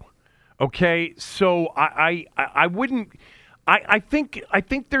too. Okay, so I wouldn't. I think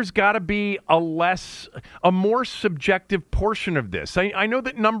there's got to be a more subjective portion of this. I know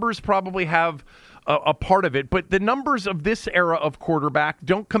that numbers probably have a part of it, but the numbers of this era of quarterback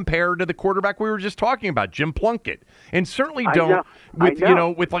don't compare to the quarterback we were just talking about, Jim Plunkett, and certainly don't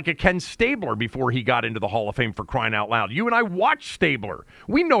with like a Ken Stabler before he got into the Hall of Fame, for crying out loud. You and I watched Stabler.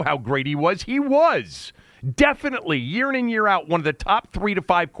 We know how great he was. He was definitely year in and year out one of the top 3 to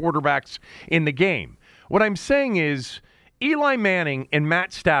 5 quarterbacks in the game. What I'm saying is, Eli Manning and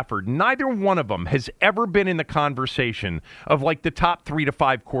Matt Stafford, neither one of them has ever been in the conversation of like the top 3 to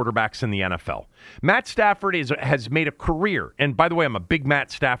 5 quarterbacks in the NFL. Matt Stafford has made a career, and by the way, I'm a big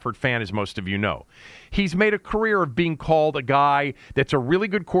Matt Stafford fan, as most of you know. He's made a career of being called a guy that's a really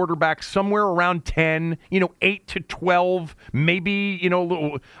good quarterback, somewhere around 10, 8 to 12, maybe,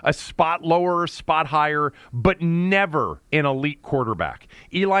 a spot lower, a spot higher, but never an elite quarterback.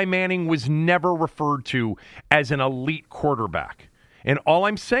 Eli Manning was never referred to as an elite quarterback. And all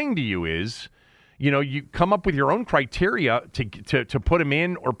I'm saying to you is, you come up with your own criteria to put him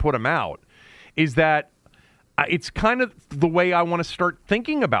in or put him out, is that it's kind of the way I want to start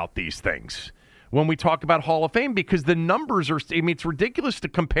thinking about these things when we talk about Hall of Fame, because the numbers are, it's ridiculous to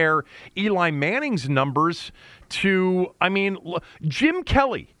compare Eli Manning's numbers to, Jim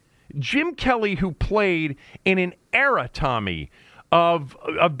Kelly. Jim Kelly, who played in an era, Tommy, of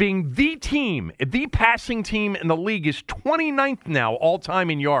being the passing team in the league, is 29th now all-time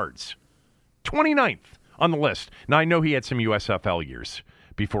in yards. 29th on the list. Now, I know he had some USFL years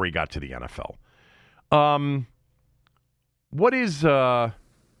before he got to the NFL. What is...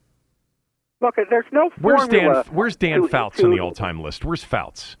 Look, there's no formula. Where's Dan Fouts on the all-time list? Where's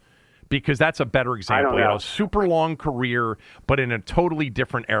Fouts? Because that's a better example. He had a super long career, but in a totally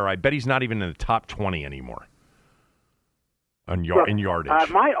different era. I bet he's not even in the top 20 anymore in yardage.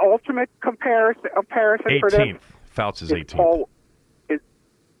 My ultimate comparison 18th. for this. Fouts is 18th.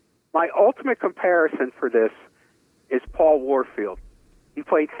 My ultimate comparison for this is Paul Warfield. He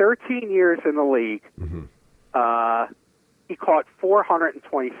played 13 years in the league. Mm-hmm. He caught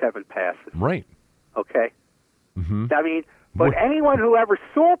 427 passes. Right. Okay? Mm-hmm. But anyone who ever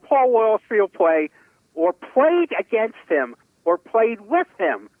saw Paul Warfield play or played against him or played with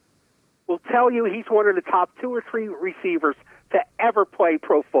him will tell you he's one of the top 2 or 3 receivers to ever play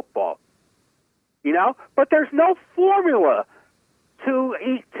pro football. But there's no formula to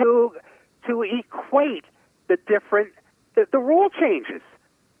equate the rule changes.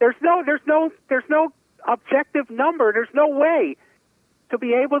 There's no objective number. There's no way to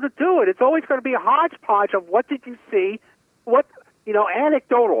be able to do it. It's always going to be a hodgepodge of what did you see,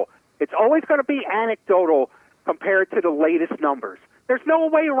 anecdotal. It's always going to be anecdotal compared to the latest numbers. There's no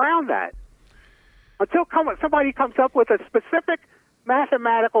way around that. Until somebody comes up with a specific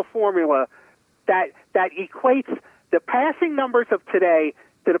mathematical formula that equates the passing numbers of today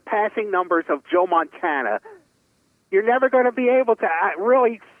to the passing numbers of Joe Montana, you're never going to be able to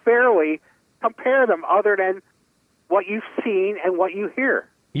really fairly compare them other than what you've seen and what you hear.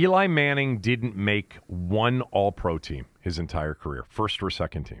 Eli Manning didn't make one All-Pro team his entire career, first or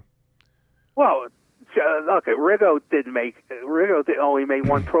second team. Well, look, Rigo only made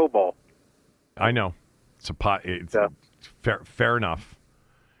one Pro Bowl. I know. It's fair enough.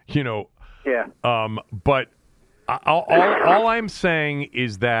 Yeah. But all I'm saying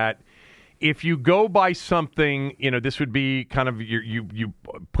is that if you go by something, this would be kind of you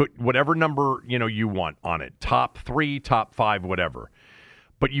put whatever number you want on it, top 3, top 5, whatever.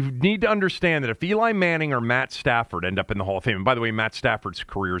 But you need to understand that if Eli Manning or Matt Stafford end up in the Hall of Fame, and by the way, Matt Stafford's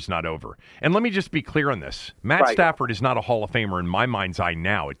career is not over. And let me just be clear on this. Matt Stafford is not a Hall of Famer in my mind's eye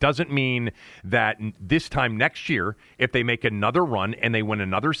now. It doesn't mean that this time next year, if they make another run and they win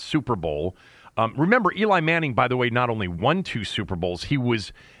another Super Bowl. Remember, Eli Manning, by the way, not only won 2 Super Bowls, he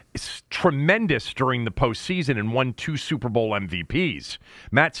was tremendous during the postseason and won 2 Super Bowl MVPs.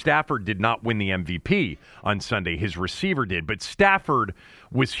 Matt Stafford did not win the MVP on Sunday. His receiver did. But Stafford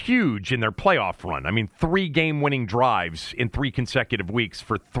was huge in their playoff run. I mean, 3 game-winning drives in 3 consecutive weeks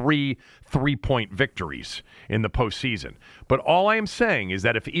for 3 3-point victories in the postseason. But all I am saying is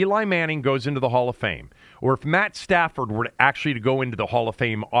that if Eli Manning goes into the Hall of Fame, or if Matt Stafford were to go into the Hall of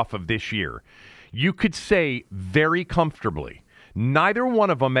Fame off of this year, you could say very comfortably neither one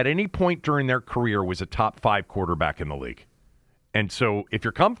of them at any point during their career was a top 5 quarterback in the league. And so if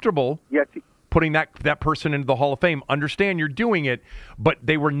you're comfortable putting that person into the Hall of Fame, understand you're doing it, but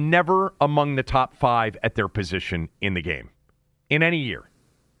they were never among the top 5 at their position in the game in any year.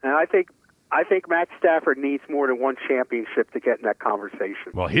 And I think Matt Stafford needs more than 1 championship to get in that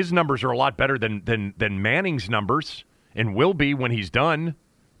conversation. Well, his numbers are a lot better than Manning's numbers and will be when he's done.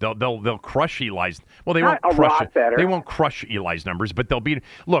 They'll crush Eli's. Well, they won't crush it. They won't crush Eli's numbers, but they'll beat.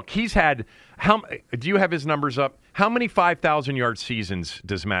 Look, he's had do you have his numbers up? How many 5,000-yard seasons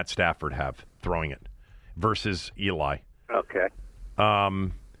does Matt Stafford have throwing it versus Eli? Okay.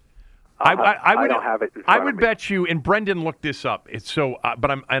 I don't have it. I would bet you, and Brendan looked this up. It's so, but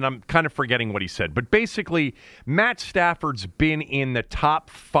I'm kind of forgetting what he said. But basically, Matt Stafford's been in the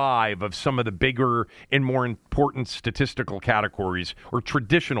top 5 of some of the bigger and more important statistical categories or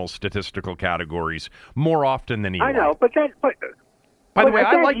traditional statistical categories more often than Eli. I know, but by the way,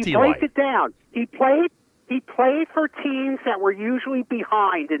 I liked Eli. He breaks it down. He played for teams that were usually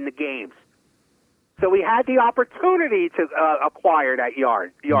behind in the games. So he had the opportunity to acquire that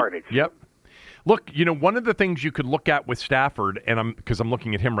yardage. Yep. Look, one of the things you could look at with Stafford, and because I'm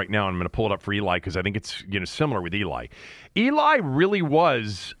looking at him right now, and I'm going to pull it up for Eli because I think it's similar with Eli. Eli really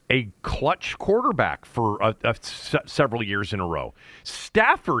was a clutch quarterback for several years in a row.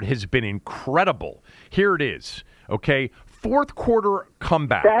 Stafford has been incredible. Here it is. Okay, 4th quarter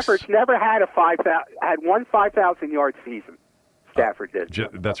comebacks. Stafford's never had one 5,000-yard season. Stafford did.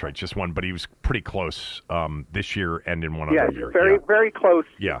 That's right, just one, but he was pretty close this year and in one other year. Very close.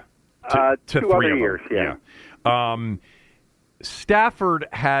 Yeah, to 2 other years. Yeah. Stafford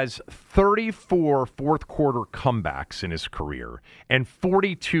has 34 fourth quarter comebacks in his career and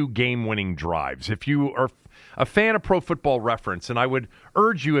 42 game-winning drives. If you are a fan of Pro Football Reference, and I would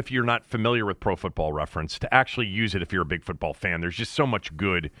urge you, if you're not familiar with Pro Football Reference, to actually use it if you're a big football fan. There's just so much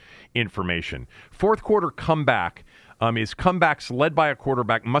good information. Fourth quarter comeback is comebacks led by a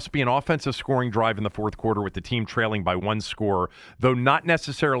quarterback, must be an offensive scoring drive in the fourth quarter with the team trailing by 1 score, though not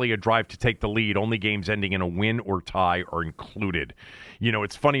necessarily a drive to take the lead. Only games ending in a win or tie are included.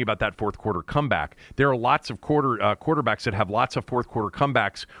 It's funny about that fourth quarter comeback. There are lots of quarterbacks that have lots of fourth quarter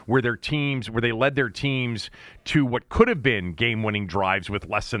comebacks where they led their teams to what could have been game-winning drives with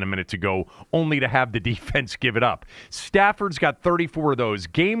less than a minute to go, only to have the defense give it up. Stafford's got 34 of those.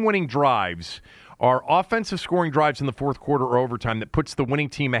 Game-winning drives are offensive scoring drives in the fourth quarter or overtime that puts the winning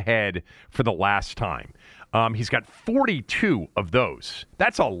team ahead for the last time. He's got 42 of those.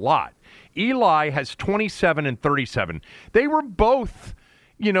 That's a lot. Eli has 27 and 37. They were both,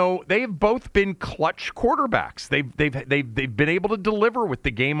 they have both been clutch quarterbacks. They've been able to deliver with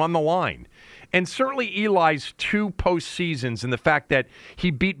the game on the line. And certainly Eli's 2 postseasons and the fact that he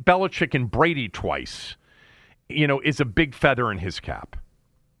beat Belichick and Brady twice, is a big feather in his cap.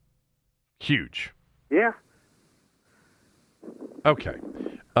 Huge. Yeah. Okay.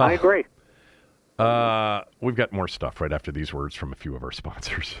 I agree. We've got more stuff right after these words from a few of our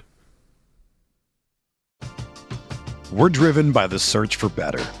sponsors. We're driven by the search for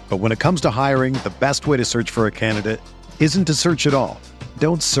better. But when it comes to hiring, the best way to search for a candidate isn't to search at all.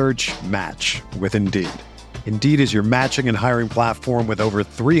 Don't search, match with Indeed. Indeed is your matching and hiring platform with over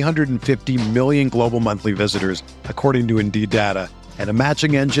 350 million global monthly visitors, according to Indeed data, and a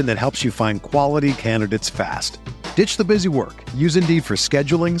matching engine that helps you find quality candidates fast. Ditch the busy work. Use Indeed for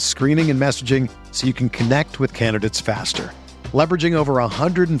scheduling, screening, and messaging so you can connect with candidates faster. Leveraging over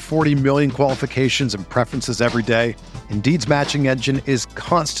 140 million qualifications and preferences every day, Indeed's matching engine is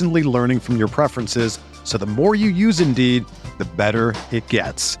constantly learning from your preferences So the more you use Indeed, the better it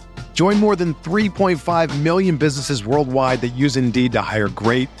gets. Join more than 3.5 million businesses worldwide that use Indeed to hire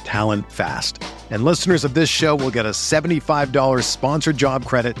great talent fast. And listeners of this show will get a $75 sponsored job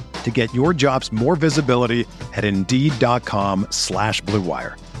credit to get your jobs more visibility at Indeed.com/Blue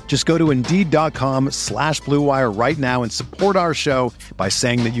Wire. Just go to Indeed.com/Blue Wire right now and support our show by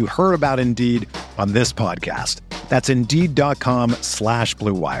saying that you heard about Indeed on this podcast. That's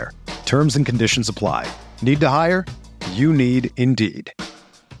Indeed.com/Blue Wire. Terms and conditions apply. Need to hire? You need Indeed.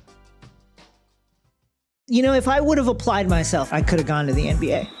 You know, if I would have applied myself, I could have gone to the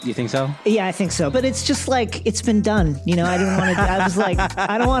NBA. You think so? Yeah, I think so. But it's just like, it's been done. You know, I didn't want to, I was like,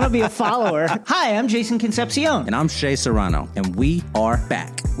 I don't want to be a follower. Hi, I'm Jason Concepcion. And I'm Shea Serrano. And we are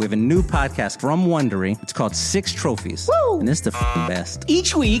back. We have a new podcast from Wondery. It's called Six Trophies. Woo! And it's the best.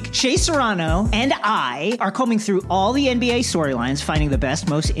 Each week, Shea Serrano and I are combing through all the NBA storylines, finding the best,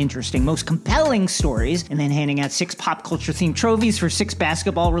 most interesting, most compelling stories, and then handing out 6 pop culture themed trophies for 6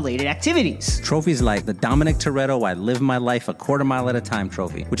 basketball related activities. Trophies like the Dominic Toretto I Live My Life a Quarter Mile at a Time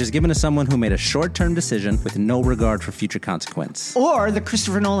trophy, which is given to someone who made a short-term decision with no regard for future consequence. Or the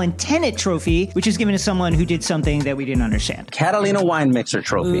Christopher Nolan Tenet trophy, which is given to someone who did something that we didn't understand. Catalina Wine Mixer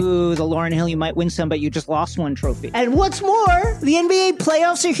trophy. Ooh, the Lauryn Hill, you might win some, but you just lost one trophy. And what's more, the NBA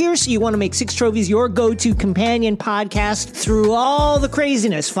playoffs are here, so you want to make Six Trophies your go-to companion podcast through all the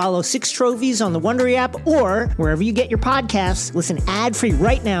craziness. Follow Six Trophies on the Wondery app or wherever you get your podcasts. Listen ad-free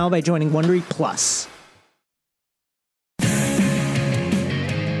right now by joining Wondery Plus.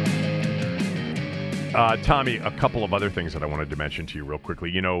 Tommy, a couple of other things that I wanted to mention to you real quickly.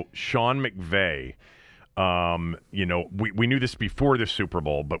 You know, Sean McVay, you know, we knew this before the Super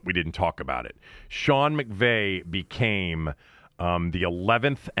Bowl, but we didn't talk about it. Sean McVay became the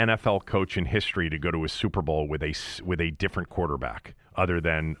 11th NFL coach in history to go to a Super Bowl with a different quarterback, other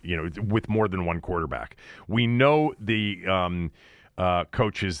than, you know, with more than one quarterback. We know the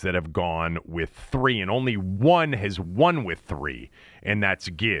coaches that have gone with 3, and only one has won with 3, and that's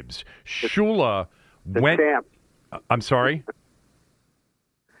Gibbs. Shula went. Champ. I'm sorry?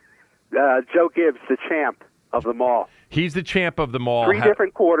 Joe Gibbs, the champ of them all. He's the champ of them all. 3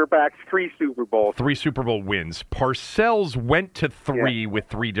 different quarterbacks, 3 Super Bowls. 3 Super Bowl wins. Parcells went to 3 with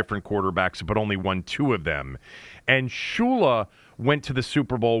 3 different quarterbacks, but only won 2 of them. And Shula went to the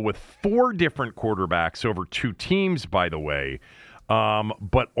Super Bowl with 4 different quarterbacks over 2 teams, by the way,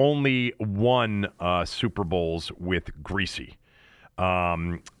 but only won Super Bowls with Greasy.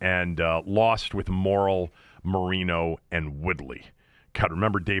 And lost with Morrill, Marino, and Woodley. God,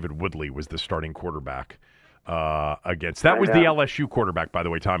 remember David Woodley was the starting quarterback against. That was the LSU quarterback, by the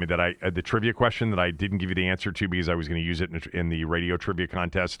way, Tommy, that the trivia question that I didn't give you the answer to because I was going to use it in the radio trivia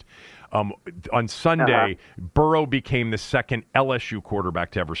contest. On Sunday, Burrow became the second LSU quarterback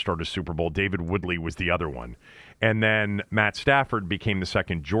to ever start a Super Bowl. David Woodley was the other one. And then Matt Stafford became the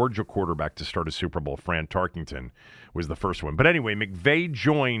second Georgia quarterback to start a Super Bowl. Fran Tarkenton was the first one. But anyway, McVay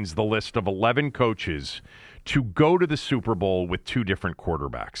joins the list of 11 coaches to go to the Super Bowl with 2 different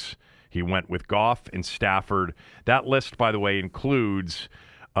quarterbacks. He went with Goff and Stafford. That list, by the way, includes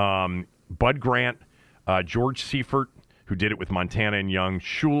Bud Grant, George Seifert, who did it with Montana and Young,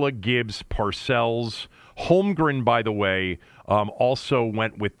 Shula, Gibbs, Parcells. Holmgren, by the way, also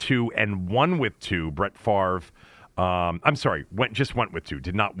went with 2 and won with 2. Brett Favre. I'm sorry, just went with 2.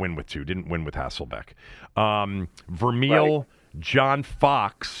 Did not win with 2. Didn't win with Hasselbeck. Vermeil, right. John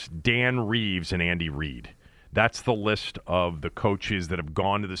Fox, Dan Reeves, and Andy Reid. That's the list of the coaches that have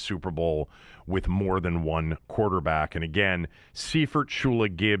gone to the Super Bowl with more than one quarterback. And again, Seifert,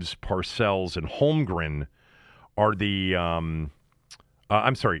 Shula, Gibbs, Parcells, and Holmgren are the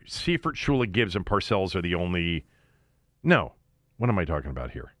Seifert, Shula, Gibbs, and Parcells are the only... No. What am I talking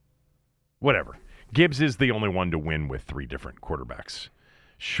about here? Whatever. Gibbs is the only one to win with 3 different quarterbacks.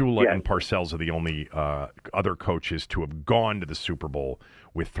 Shula and Parcells are the only other coaches to have gone to the Super Bowl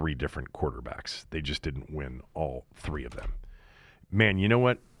with 3 different quarterbacks. They just didn't win all 3 of them. Man, you know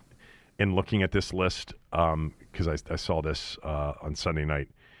what? In looking at this list, because I saw this on Sunday night,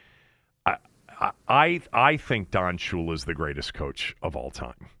 I think Don Shula is the greatest coach of all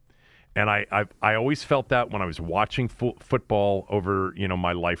time. And I always felt that when I was watching football over, you know,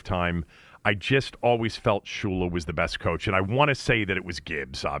 my lifetime. I just always felt Shula was the best coach, and I want to say that it was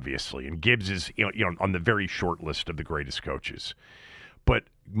Gibbs, obviously, and Gibbs is you know on the very short list of the greatest coaches. But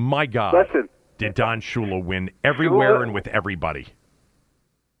my God, did Don Shula win everywhere and with everybody?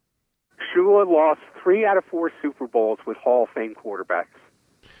 Shula lost 3 out of 4 Super Bowls with Hall of Fame quarterbacks.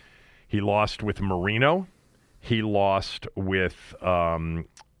 He lost with Marino. He lost with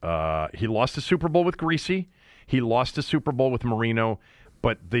he lost a Super Bowl with Greasy. He lost a Super Bowl with Marino.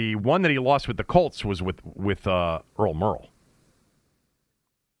 But the one that he lost with the Colts was with Earl Merle.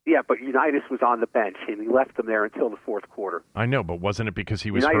 Yeah, but Unitas was on the bench, and he left them there until the fourth quarter. I know, but wasn't it because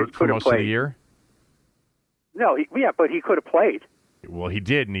he was Unitas hurt for most of the year? No, but he could have played. Well, he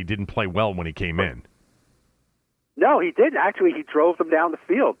did, and he didn't play well when he came in. No, he didn't. Actually, he drove them down the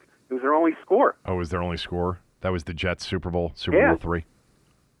field. It was their only score. Oh, was their only score? That was the Jets Super Bowl Yeah. Bowl III?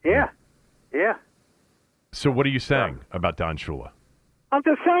 Yeah. So what are you saying about Don Shula? I'm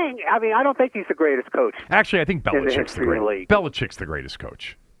just saying, I mean, I don't think he's the greatest coach. Actually, I think in the Belichick's the history of the greatest. league. Belichick's the greatest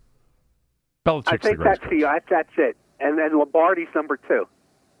coach. Belichick's I the think greatest coach. that's it. And then Lombardi's number 2.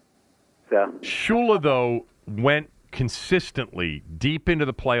 So Shula, though, went consistently deep into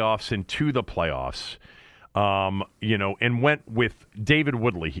the playoffs and to the playoffs, and went with David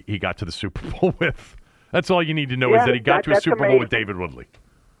Woodley. He got to the Super Bowl with. That's all you need to know is that he got to a Super Bowl with David Woodley.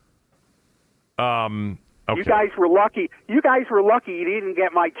 Okay. You guys were lucky. You didn't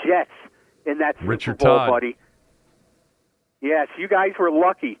get my Jets in that Richard Super Bowl, Todd. buddy. Yes, you guys were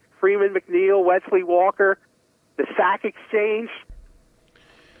lucky. Freeman McNeil, Wesley Walker, the sack exchange.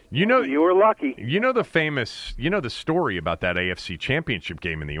 You were lucky. You know the story about that AFC Championship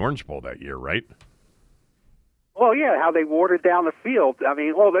game in the Orange Bowl that year, right? Well, yeah, how they watered down the field. I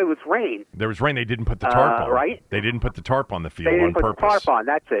mean, there was rain. There was rain. They didn't put the tarp on. Right? They didn't put the tarp on the field They didn't on put purpose. the tarp on.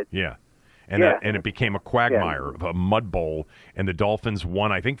 That's it. Yeah. And it became a quagmire of a mud bowl, and the Dolphins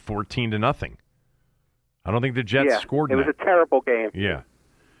won, I think, 14-0. I don't think the Jets scored. It was a terrible game. Yeah.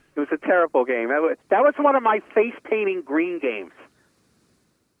 It was a terrible game. That was one of my face painting green games,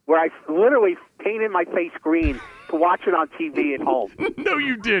 where I literally painted my face green to watch it on TV at home. No,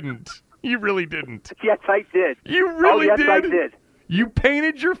 you didn't. You really didn't. Yes, I did. You really did? Yes, I did. You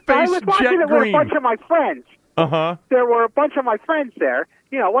painted your face I was watching jet it green. with a bunch of my friends. Uh-huh. There were a bunch of my friends there.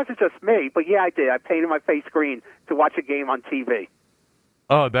 It wasn't just me, but yeah, I did. I painted my face green to watch a game on TV.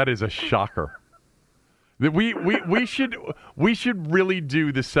 Oh, that is a shocker. We should really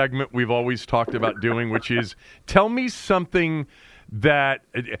do the segment we've always talked about doing, which is tell me something that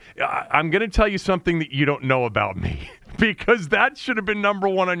I'm going to tell you something that you don't know about me, because that should have been number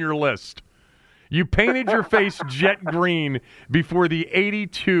 1 on your list. You painted your face jet green before the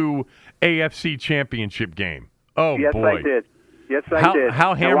 82 AFC Championship game. Oh, yes, boy. I did. Yes, I did.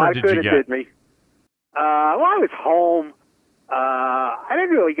 How hammered did you get? Did me. I was home. I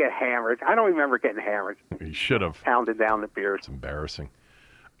didn't really get hammered. I don't remember getting hammered. You should have. Pounded down the beers. It's embarrassing.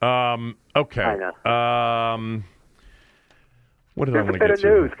 Okay. I know. What did There's I want to a bit get of to?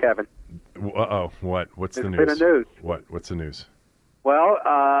 news, Kevin. Uh-oh. What? What's There's the a news? bit of news. What's the news? Well,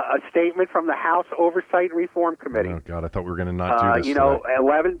 a statement from the House Oversight and Reform Committee. Oh, God, I thought we were going to not do this today.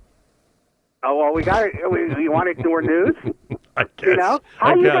 11. Oh, well, we got it. You want to ignore news? I guess. How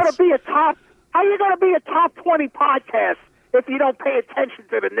are you going to be a top 20 podcast if you don't pay attention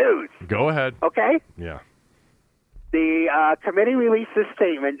to the news? Go ahead. Okay? Yeah. The committee released this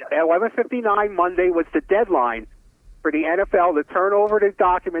statement. 11:59 Monday was the deadline for the NFL to turn over the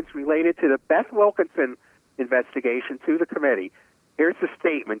documents related to the Beth Wilkinson investigation to the committee. Here's the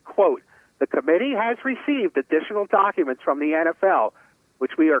statement, quote, "The committee has received additional documents from the NFL,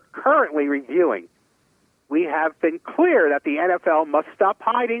 which we are currently reviewing. We have been clear that the NFL must stop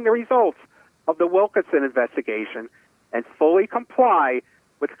hiding the results of the Wilkinson investigation and fully comply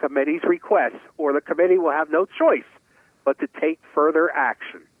with the committee's requests, or the committee will have no choice but to take further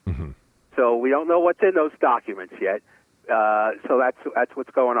action." Mm-hmm. So we don't know what's in those documents yet. So that's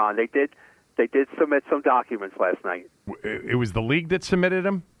what's going on. They did submit some documents last night. It was the league that submitted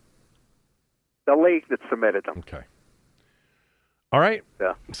them? The league that submitted them. Okay. All right.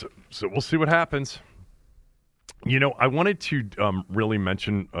 Yeah. So we'll see what happens. I wanted to really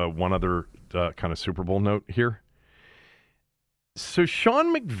mention one other kind of Super Bowl note here. So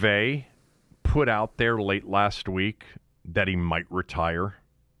Sean McVay put out there late last week that he might retire.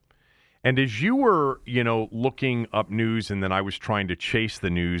 And as you were, looking up news, and then I was trying to chase the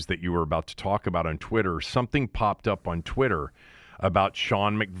news that you were about to talk about on Twitter, something popped up on Twitter about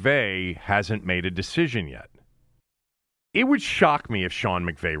Sean McVay hasn't made a decision yet. It would shock me if Sean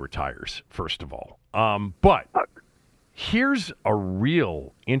McVay retires, first of all. But here's a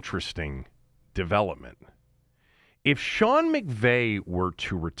real interesting development. If Sean McVay were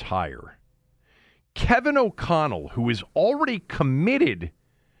to retire, Kevin O'Connell, who is already committed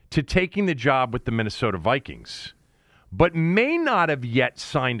to taking the job with the Minnesota Vikings, but may not have yet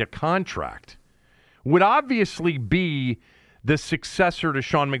signed a contract, would obviously be the successor to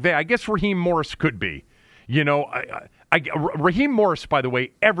Sean McVay. I guess Raheem Morris could be. Raheem Morris, by the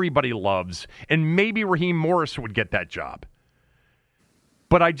way, everybody loves, and maybe Raheem Morris would get that job.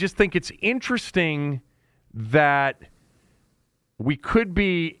 But I just think it's interesting that we could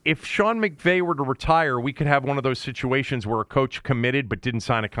be, if Sean McVay were to retire, we could have one of those situations where a coach committed but didn't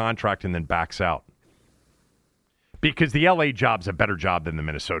sign a contract and then backs out. Because the L.A. job's a better job than the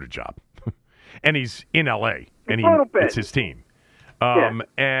Minnesota job. And he's in L.A., and it's his team.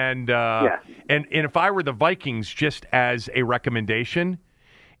 And if I were the Vikings, just as a recommendation,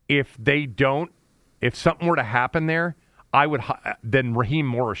 if something were to happen there, then Raheem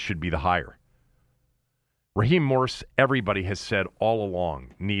Morris should be the hire. Raheem Morris, everybody has said all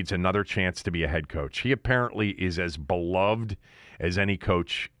along, needs another chance to be a head coach. He apparently is as beloved as any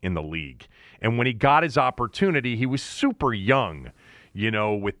coach in the league. And when he got his opportunity, he was super young,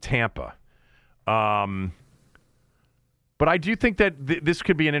 with Tampa. But I do think that this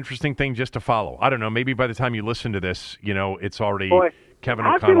could be an interesting thing just to follow. I don't know. Maybe by the time you listen to this, it's already Kevin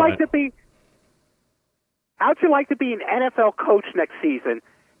O'Connell. How'd you like to be an NFL coach next season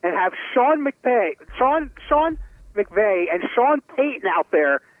and have Sean McVay and Sean Payton out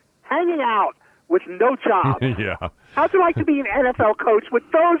there hanging out with no job? Yeah. How'd you like to be an NFL coach with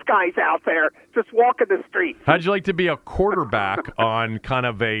those guys out there just walking the streets? How'd you like to be a quarterback on kind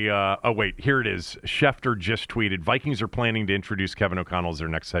of here it is. Schefter just tweeted, Vikings are planning to introduce Kevin O'Connell as their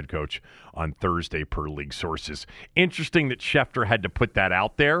next head coach on Thursday per league sources. Interesting that Schefter had to put that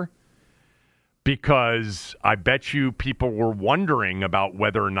out there, because I bet you people were wondering about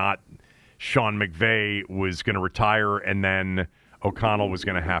whether or not Sean McVay was going to retire and then O'Connell was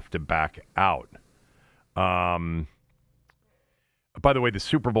going to have to back out. By the way, the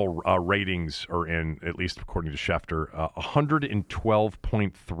Super Bowl ratings are in, at least according to Schefter,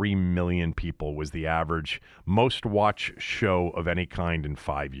 112.3 million people was the average most watched show of any kind in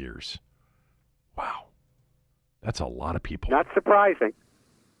 5 years. Wow. That's a lot of people. Not surprising.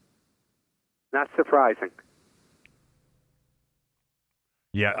 Not surprising.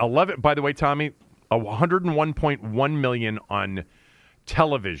 Yeah, 11. By the way, Tommy, 101.1 million on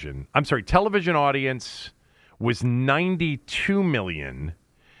television. I'm sorry, television audience was 92 million.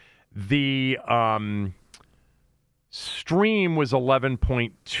 The stream was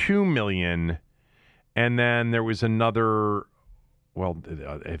 11.2 million, and then there was another. Well,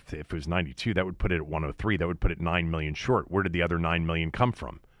 if it was 92, that would put it at 103. That would put it 9 million short. Where did the other 9 million come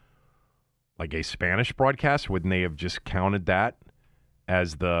from? Like a Spanish broadcast? Wouldn't they have just counted that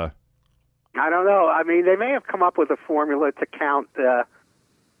as the... I don't know. I mean, they may have come up with a formula to count, I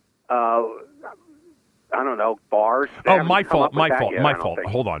don't know, bars. My fault.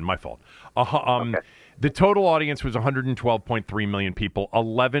 Hold on, my fault. Okay. The total audience was 112.3 million people.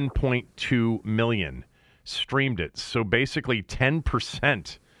 11.2 million streamed it. So basically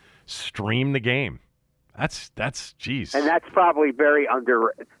 10% streamed the game. That's geez. And that's probably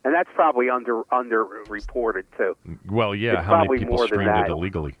underreported too. Well, yeah, it's how many people streamed it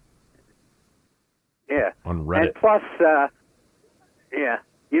illegally? Yeah. On Reddit. And plus, yeah.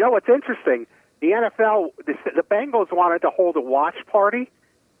 You know what's interesting? The NFL, the Bengals wanted to hold a watch party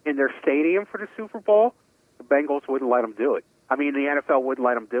in their stadium for the Super Bowl. The Bengals wouldn't let them do it. I mean, the NFL wouldn't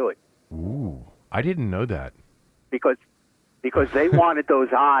let them do it. Ooh, I didn't know that. Because they wanted those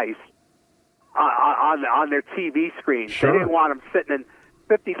eyes on their TV screen. Sure. They didn't want them sitting in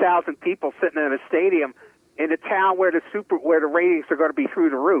 50,000 people sitting in a stadium in a town where the ratings are going to be through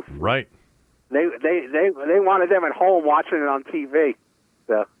the roof. Right. They wanted them at home watching it on TV.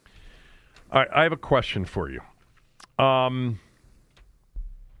 So. All right, I have a question for you.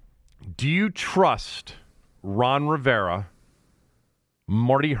 Do you trust Ron Rivera,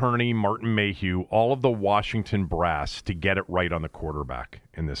 Marty Herney, Martin Mayhew, all of the Washington brass to get it right on the quarterback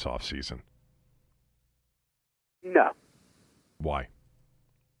in this offseason? No. Why?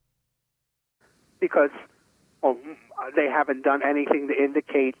 Because they haven't done anything to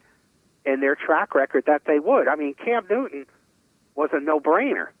indicate in their track record that they would. I mean, Cam Newton was a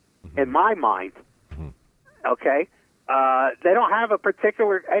no-brainer in my mind. Okay? They don't have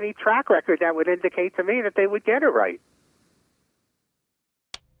any track record that would indicate to me that they would get it right.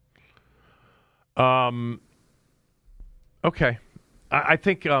 Okay. I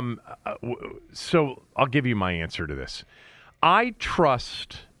think, so I'll give you my answer to this. I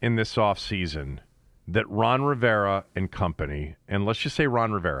trust in this offseason that Ron Rivera and company, and let's just say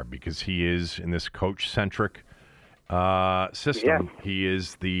Ron Rivera because he is in this coach-centric system, he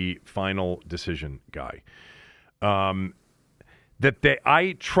is the final decision guy. I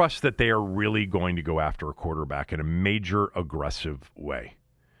trust that they are really going to go after a quarterback in a major aggressive way.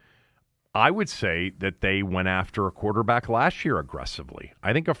 I would say that they went after a quarterback last year aggressively.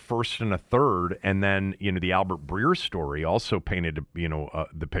 I think a first and a third, and then the Albert Breer story also painted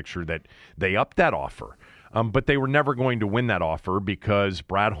the picture that they upped that offer. But they were never going to win that offer because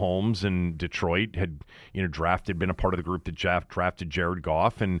Brad Holmes and Detroit had, been a part of the group that drafted Jared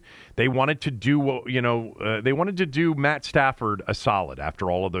Goff, and they wanted to do, they wanted to do Matt Stafford a solid after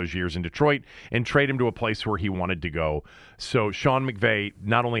all of those years in Detroit and trade him to a place where he wanted to go. So Sean McVay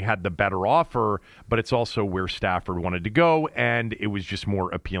not only had the better offer, but it's also where Stafford wanted to go, and it was just more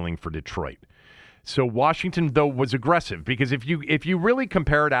appealing for Detroit. So Washington, though, was aggressive because if you really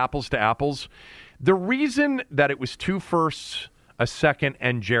compared apples to apples, the reason that it was 2 firsts, a second,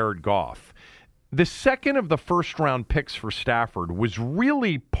 and Jared Goff, the second of the first-round picks for Stafford was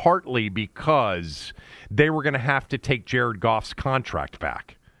really partly because they were going to have to take Jared Goff's contract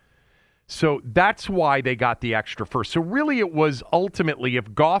back. So that's why they got the extra first. So really it was ultimately,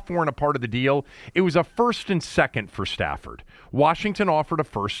 if Goff weren't a part of the deal, it was a first and second for Stafford. Washington offered a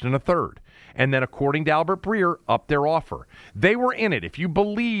first and a third. And then, according to Albert Breer, upped their offer. They were in it. If you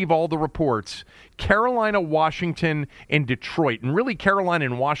believe all the reports, Carolina, Washington, and Detroit, and really Carolina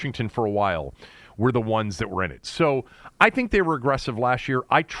and Washington for a while, were the ones that were in it. So I think they were aggressive last year.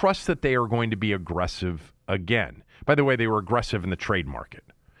 I trust that they are going to be aggressive again. By the way, they were aggressive in the trade market.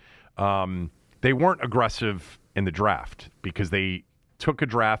 They weren't aggressive in the draft because they took a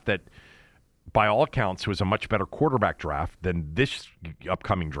draft that, by all accounts, was a much better quarterback draft than this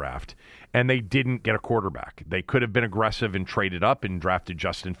upcoming draft, and they didn't get a quarterback. They could have been aggressive and traded up and drafted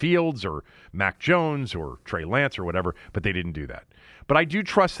Justin Fields or Mac Jones or Trey Lance or whatever, but they didn't do that. But I do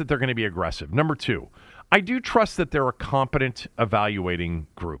trust that they're going to be aggressive. Number 2, I do trust that they're a competent evaluating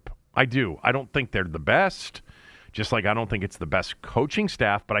group. I do. I don't think they're the best, just like I don't think it's the best coaching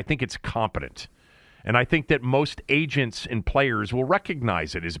staff, but I think it's competent. And I think that most agents and players will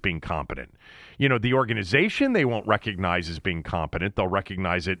recognize it as being competent. The organization they won't recognize as being competent. They'll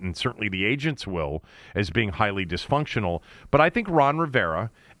recognize it, and certainly the agents will, as being highly dysfunctional. But I think Ron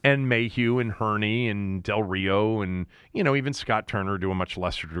Rivera and Mayhew and Herney and Del Rio and, even Scott Turner to a much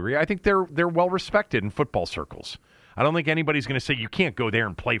lesser degree, I think they're well respected in football circles. I don't think anybody's going to say you can't go there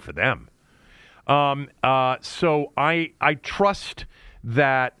and play for them. So I trust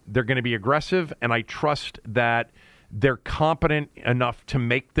that they're going to be aggressive, and I trust that they're competent enough to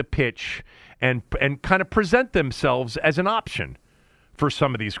make the pitch and kind of present themselves as an option for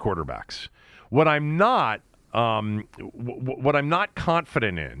some of these quarterbacks. What I'm not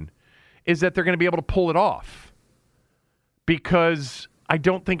confident in is that they're going to be able to pull it off, because I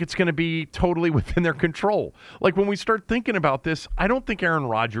don't think it's going to be totally within their control. Like, when we start thinking about this, I don't think Aaron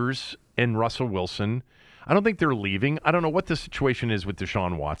Rodgers and Russell Wilson, I don't think they're leaving. I don't know what the situation is with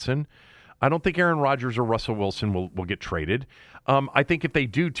Deshaun Watson. I don't think Aaron Rodgers or Russell Wilson will get traded. I think if they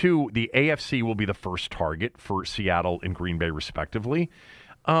do, too, the AFC will be the first target for Seattle and Green Bay, respectively.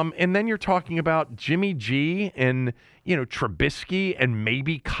 And then you're talking about Jimmy G and, Trubisky and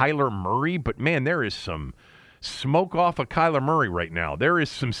maybe Kyler Murray. But, man, there is some smoke off of Kyler Murray right now. There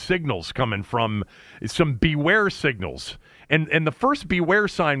is some signals coming from some beware signals. And the first beware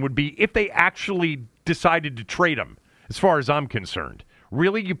sign would be if they actually decided to trade him, as far as I'm concerned.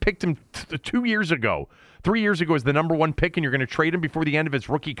 Really? You picked him 2 years ago. 3 years ago as the number 1 pick, and you're going to trade him before the end of his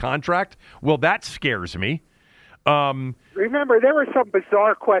rookie contract? Well, that scares me. Remember, there were some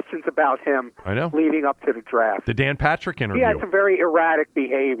bizarre questions about him leading up to the draft. The Dan Patrick interview. He had some very erratic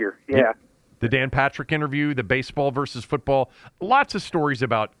behavior. Yeah. The Dan Patrick interview, the baseball versus football. Lots of stories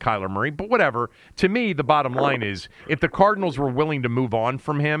about Kyler Murray, but whatever. To me, the bottom line is, if the Cardinals were willing to move on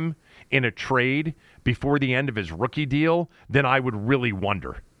from him in a trade before the end of his rookie deal, then I would really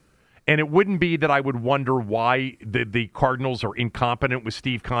wonder. And it wouldn't be that I would wonder why the Cardinals are incompetent with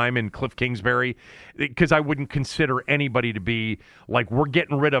Steve Keim and Cliff Kingsbury, because I wouldn't consider anybody to be like, we're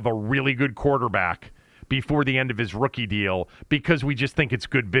getting rid of a really good quarterback before the end of his rookie deal because we just think it's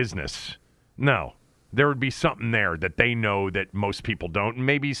good business. No, there would be something there that they know that most people don't, and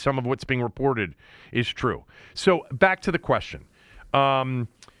maybe some of what's being reported is true. So back to the question. I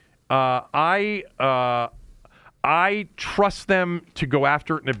trust them to go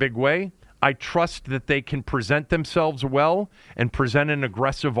after it in a big way. I trust that they can present themselves well and present an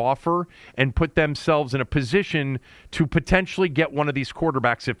aggressive offer and put themselves in a position to potentially get one of these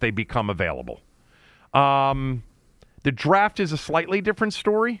quarterbacks if they become available. The draft is a slightly different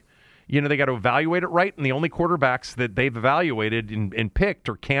story. They got to evaluate it right, and the only quarterbacks that they've evaluated and picked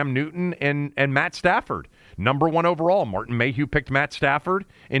are Cam Newton and Matt Stafford. Number 1 overall, Martin Mayhew picked Matt Stafford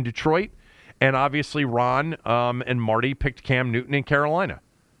in Detroit, and obviously Ron and Marty picked Cam Newton in Carolina.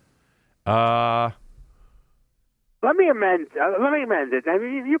 Let me amend it. I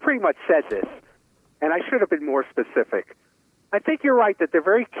mean, you pretty much said this, and I should have been more specific. I think you're right that they're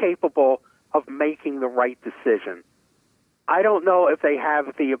very capable of making the right decision. I don't know if they have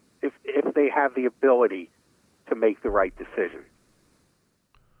the ability to make the right decision.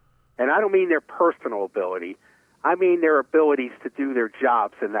 And I don't mean their personal ability. I mean their abilities to do their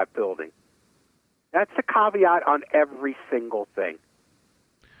jobs in that building. That's a caveat on every single thing.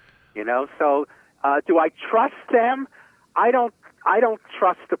 So do I trust them? I don't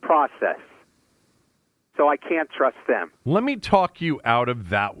trust the process. So I can't trust them. Let me talk you out of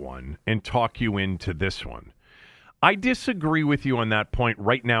that one and talk you into this one. I disagree with you on that point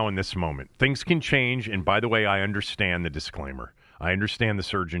right now in this moment. Things can change, and by the way, I understand the disclaimer. I understand the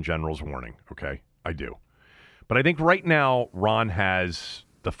Surgeon General's warning, okay? I do. But I think right now, Ron has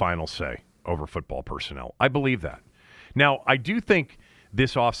the final say over football personnel. I believe that. Now, I do think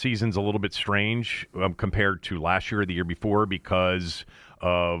this offseason's a little bit strange compared to last year or the year before because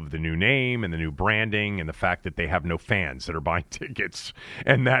of the new name and the new branding and the fact that they have no fans that are buying tickets,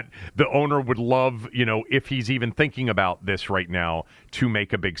 and that the owner would love, if he's even thinking about this right now, to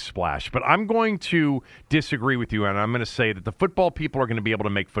make a big splash. But I'm going to disagree with you, and I'm going to say that the football people are going to be able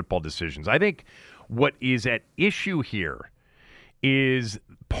to make football decisions. I think what is at issue here is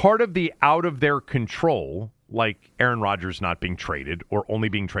part of the out of their control, like Aaron Rodgers not being traded or only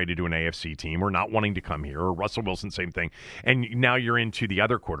being traded to an AFC team or not wanting to come here, or Russell Wilson, same thing. And now you're into the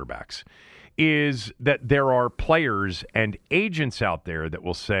other quarterbacks, is that there are players and agents out there that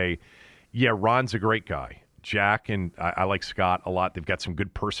will say, yeah, Ron's a great guy. Jack and I like Scott a lot. They've got some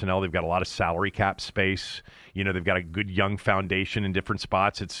good personnel. They've got a lot of salary cap space. They've got a good young foundation in different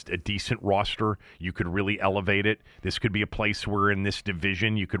spots. It's a decent roster. You could really elevate it. This could be a place where in this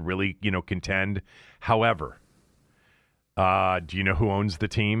division you could really, contend. However, do you know who owns the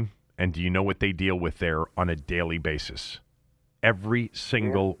team? And do you know what they deal with there on a daily basis? Every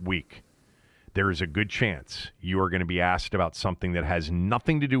single week, there is a good chance you are going to be asked about something that has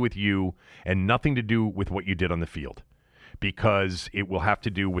nothing to do with you and nothing to do with what you did on the field, because it will have to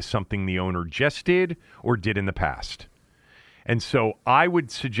do with something the owner just did or did in the past. And so I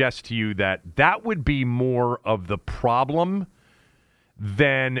would suggest to you that would be more of the problem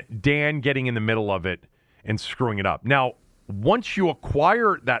than Dan getting in the middle of it and screwing it up. Now, once you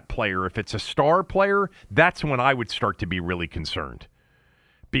acquire that player, if it's a star player, that's when I would start to be really concerned,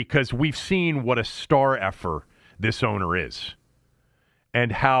 because we've seen what a star effer this owner is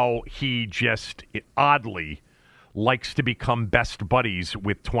and how he just oddly likes to become best buddies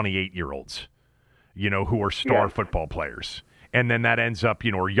with 28-year-olds, who are star football players. And then that ends up,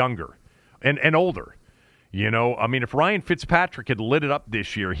 or younger and older. If Ryan Fitzpatrick had lit it up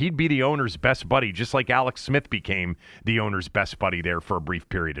this year, he'd be the owner's best buddy, just like Alex Smith became the owner's best buddy there for a brief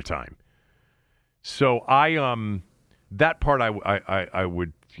period of time. So that part I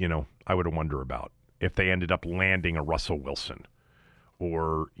would wonder about if they ended up landing a Russell Wilson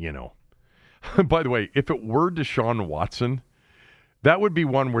or, By the way, if it were Deshaun Watson, that would be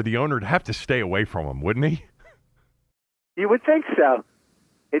one where the owner would have to stay away from him, wouldn't he? You would think so.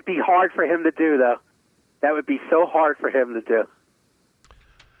 It'd be hard for him to do, though. That would be so hard for him to do.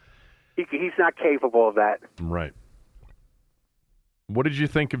 He's not capable of that. Right. What did you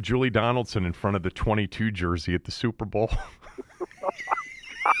think of Julie Donaldson in front of the 22 jersey at the Super Bowl?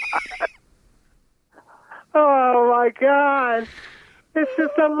 Oh, my God. It's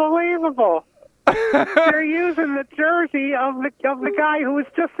just unbelievable. They're using the jersey of the guy who was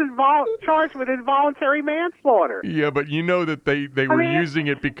just charged with involuntary manslaughter. Yeah, but you know that they were using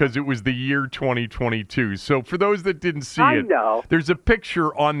it because it was the year 2022. So for those that didn't see it, there's a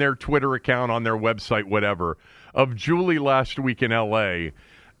picture on their Twitter account, on their website, whatever, of Julie last week in L.A.,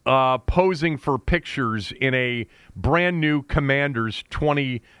 posing for pictures in a brand new Commanders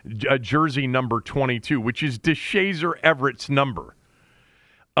jersey number 22, which is DeShazer Everett's number.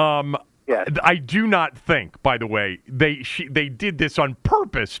 Yes. I do not think, by the way, they did this on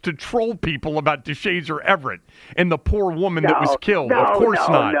purpose to troll people about DeShazer Everett and the poor woman that was killed. Of course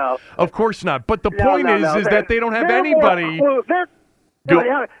not. No. Of course not. But the point is that they don't have anybody.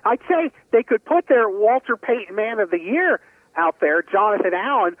 I'd say they could put their Walter Payton Man of the Year out there, Jonathan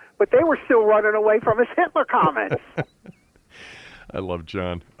Allen, but they were still running away from his Hitler comments. I love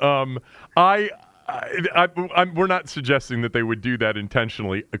John. We're not suggesting that they would do that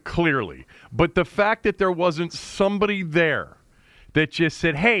intentionally, clearly. But the fact that there wasn't somebody there that just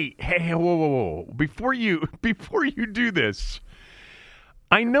said, hey, whoa, before you do this,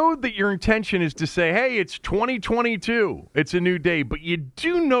 I know that your intention is to say, hey, it's 2022, it's a new day, but you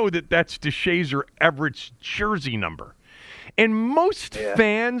do know that that's DeShazer Everett's jersey number. And most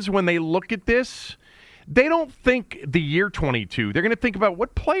fans, when they look at this, they don't think the year 22. They're going to think about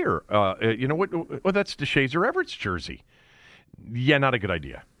what player. That's DeShazer Everett's jersey. Yeah, not a good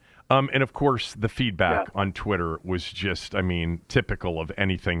idea. And, of course, the feedback on Twitter was just, typical of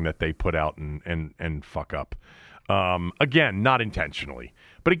anything that they put out and fuck up. Again, not intentionally.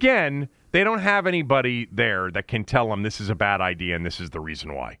 But, again, they don't have anybody there that can tell them this is a bad idea and this is the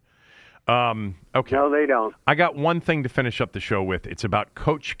reason why. Okay. No, they don't. I got one thing to finish up the show with. It's about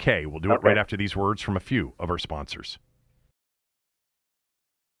Coach K. We'll do it right after these words from a few of our sponsors.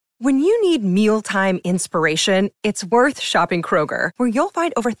 When you need mealtime inspiration, it's worth shopping Kroger, where you'll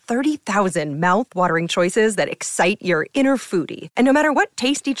find over 30,000 mouth-watering choices that excite your inner foodie. And no matter what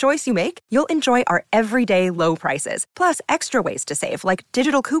tasty choice you make, you'll enjoy our everyday low prices, plus extra ways to save, like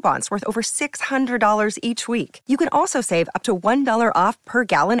digital coupons worth over $600 each week. You can also save up to $1 off per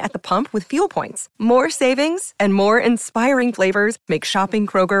gallon at the pump with fuel points. More savings and more inspiring flavors make shopping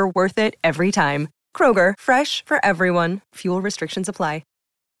Kroger worth it every time. Kroger, fresh for everyone. Fuel restrictions apply.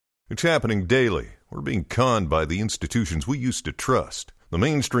 It's happening daily. We're being conned by the institutions we used to trust. The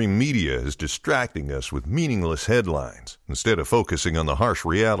mainstream media is distracting us with meaningless headlines instead of focusing on the harsh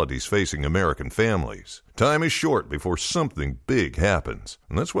realities facing American families. Time is short before something big happens,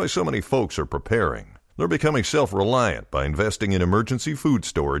 and that's why so many folks are preparing. They're becoming self-reliant by investing in emergency food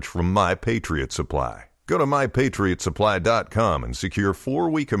storage from My Patriot Supply. Go to MyPatriotSupply.com and secure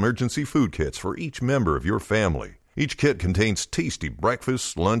 4-week emergency food kits for each member of your family. Each kit contains tasty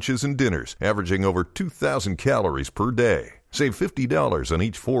breakfasts, lunches, and dinners, averaging over 2,000 calories per day. Save $50 on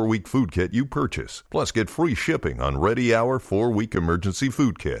each 4-week food kit you purchase. Plus, get free shipping on Ready Hour 4-week emergency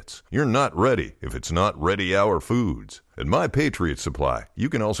food kits. You're not ready if it's not Ready Hour foods. At My Patriot Supply, you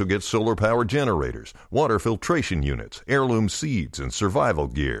can also get solar power generators, water filtration units, heirloom seeds, and survival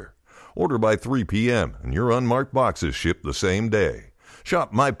gear. Order by 3 p.m. and your unmarked boxes ship the same day.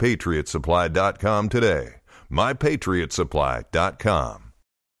 Shop MyPatriotSupply.com today. MyPatriotSupply.com.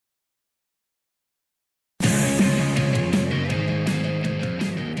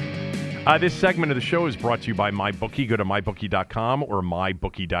 This segment of the show is brought to you by MyBookie. Go to MyBookie.com or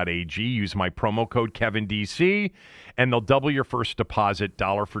MyBookie.ag. Use my promo code KevinDC, and they'll double your first deposit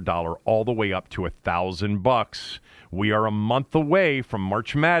dollar for dollar all the way up to $1,000. We are a month away from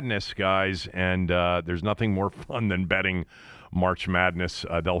March Madness, guys, and there's nothing more fun than betting March Madness.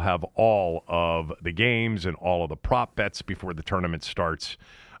 They'll have all of the games and all of the prop bets before the tournament starts.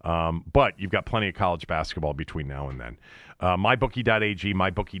 But you've got plenty of college basketball between now and then. MyBookie.ag,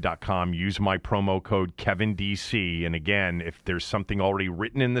 MyBookie.com. Use my promo code KevinDC. And again, if there's something already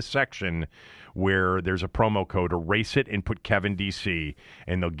written in the section where there's a promo code, erase it and put KevinDC,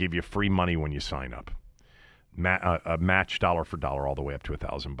 and they'll give you free money when you sign up. A match dollar for dollar all the way up to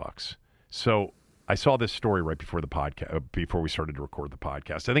 $1,000. So I saw this story right before the podcast, before we started to record the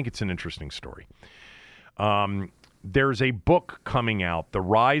podcast. I think it's an interesting story. There's a book coming out, The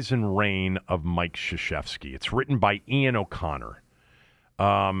Rise and Reign of Mike Krzyzewski. It's written by Ian O'Connor.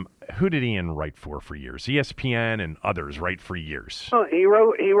 Who did Ian write for years? ESPN and others, right, for years. Oh, he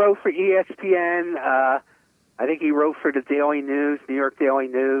wrote for ESPN. I think he wrote for the Daily News, New York Daily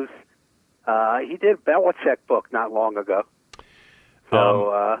News. He did a Belichick book not long ago.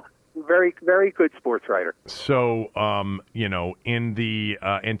 So, very, very good sports writer. So, in the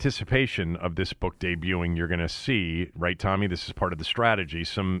anticipation of this book debuting, you're going to see, right, Tommy? This is part of the strategy.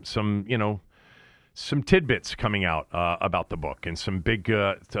 Some tidbits coming out about the book and some big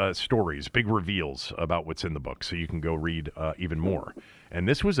stories, big reveals about what's in the book. So you can go read even more. And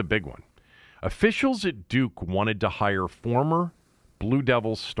this was a big one. Officials at Duke wanted to hire former Blue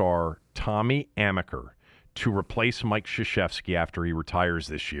Devils star Tommy Amaker to replace Mike Krzyzewski after he retires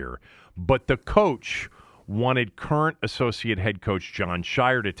this year. But the coach wanted current associate head coach Jon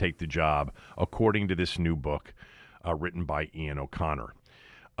Scheyer to take the job, according to this new book written by Ian O'Connor.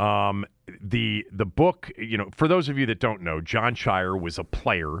 The book, for those of you that don't know, Jon Scheyer was a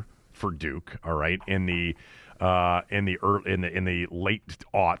player for Duke, all right, in the late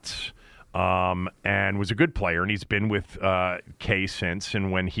aughts. And was a good player, and he's been with K since.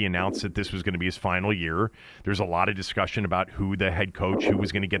 And when he announced that this was going to be his final year, there's a lot of discussion about who the head coach, who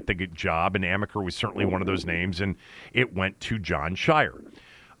was going to get the good job, and Amaker was certainly one of those names, and it went to Jon Scheyer.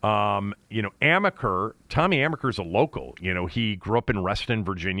 Tommy Amaker's a local. He grew up in Reston,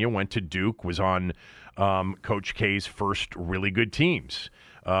 Virginia, went to Duke, was on Coach K's first really good teams.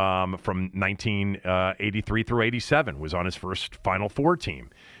 From 1983 through 87, was on his first Final Four team,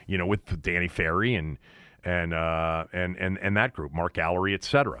 with Danny Ferry and that group, Mark Gallery, et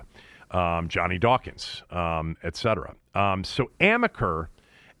cetera, Johnny Dawkins, et cetera. So Amaker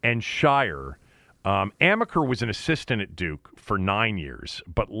and Scheyer, Amaker was an assistant at Duke for 9 years,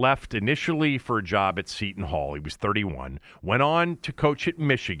 but left initially for a job at Seton Hall. He was 31, went on to coach at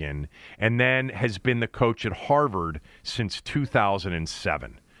Michigan, and then has been the coach at Harvard since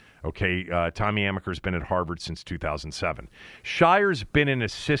 2007. Okay, Tommy Amaker's been at Harvard since 2007. Shire's been an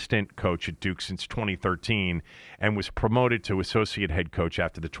assistant coach at Duke since 2013 and was promoted to associate head coach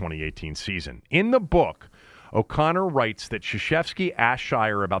after the 2018 season. In the book, O'Connor writes that Krzyzewski asked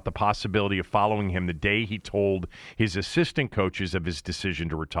Shire about the possibility of following him the day he told his assistant coaches of his decision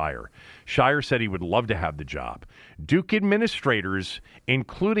to retire. Shire said he would love to have the job. Duke administrators,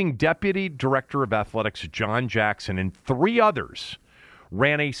 including Deputy Director of Athletics John Jackson and 3 others,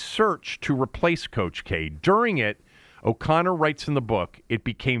 ran a search to replace Coach K. During it, O'Connor writes in the book, it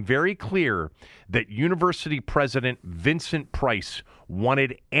became very clear that University President Vincent Price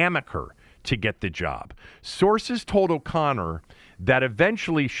wanted Amaker to get the job. Sources told O'Connor that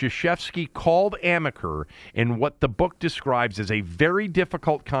eventually Krzyzewski called Amaker in what the book describes as a very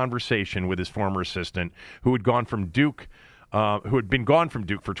difficult conversation with his former assistant who had been gone from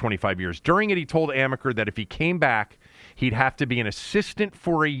Duke for 25 years. During it, he told Amaker that if he came back, he'd have to be an assistant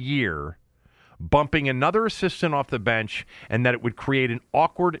for a year, bumping another assistant off the bench, and that it would create an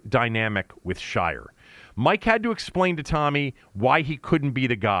awkward dynamic with Shire. Mike had to explain to Tommy why he couldn't be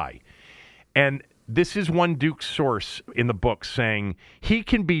the guy. And this is one Duke source in the book saying he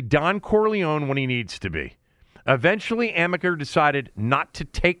can be Don Corleone when he needs to be. Eventually, Amaker decided not to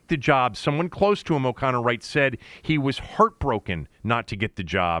take the job. Someone close to him, O'Connor writes, said he was heartbroken not to get the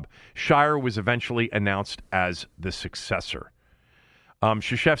job. Shire was eventually announced as the successor.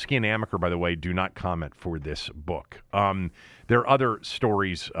 Krzyzewski and Amaker, by the way, do not comment for this book. There are other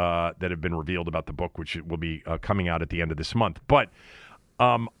stories that have been revealed about the book, which will be coming out at the end of this month. But,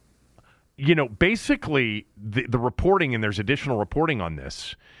 basically the reporting, and there's additional reporting on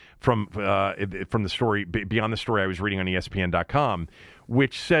this, from the story, beyond the story I was reading on ESPN.com,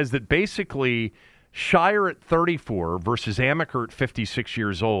 which says that basically Shire at 34 versus Amaker at 56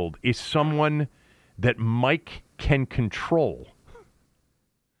 years old is someone that Mike can control.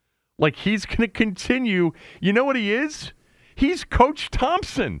 Like, he's going to continue. You know what he is? He's Coach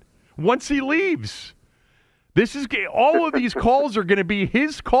Thompson once he leaves. All of these calls are going to be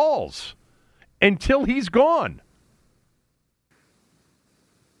his calls until he's gone.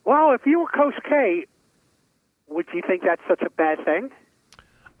 Well, if you were Coach K, would you think that's such a bad thing?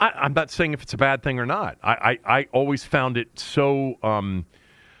 I'm not saying if it's a bad thing or not. I always found it so.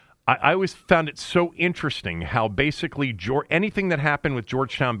 I always found it so interesting how basically anything that happened with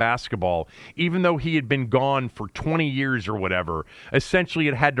Georgetown basketball, even though he had been gone for 20 years or whatever, essentially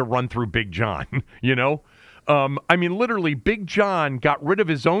it had to run through Big John. Literally, Big John got rid of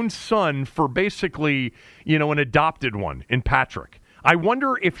his own son for basically, an adopted one in Patrick. I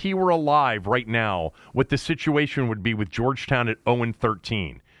wonder if he were alive right now, what the situation would be with Georgetown at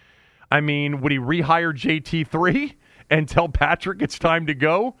 0-13. Would he rehire JT3 and tell Patrick it's time to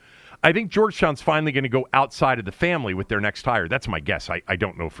go? I think Georgetown's finally going to go outside of the family with their next hire. That's my guess. I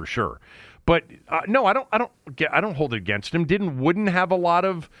don't know for sure. But no, I don't hold it against him. Wouldn't have a lot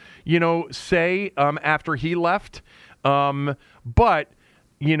of, say after he left. But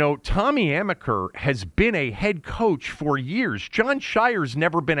Tommy Amaker has been a head coach for years. John Shire's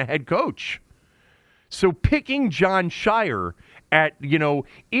never been a head coach. So picking John Shire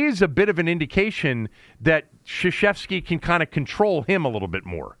is a bit of an indication that Krzyzewski can kind of control him a little bit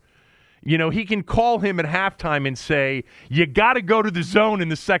more. He can call him at halftime and say, you got to go to the zone in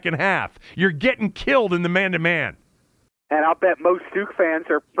the second half. You're getting killed in the man-to-man. And I'll bet most Duke fans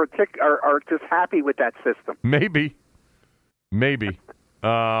are just happy with that system. Maybe.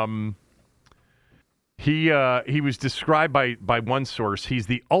 He was described by one source. He's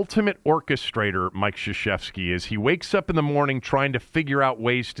the ultimate orchestrator, Mike Krzyzewski is. He wakes up in the morning trying to figure out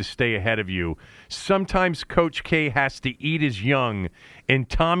ways to stay ahead of you. Sometimes Coach K has to eat his young, and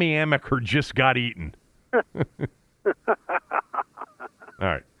Tommy Amaker just got eaten. All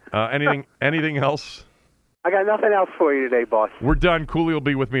right. Anything else? I got nothing else for you today, boss. We're done. Cooley will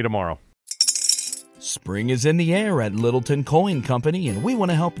be with me tomorrow. Spring is in the air at Littleton Coin Company, and we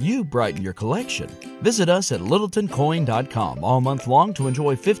want to help you brighten your collection. Visit us at littletoncoin.com all month long to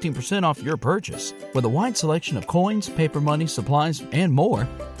enjoy 15% off your purchase. With a wide selection of coins, paper money, supplies, and more,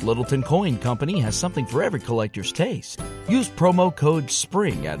 Littleton Coin Company has something for every collector's taste. Use promo code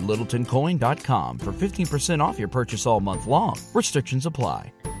SPRING at littletoncoin.com for 15% off your purchase all month long. Restrictions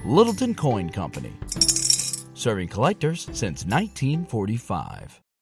apply. Littleton Coin Company. Serving collectors since 1945.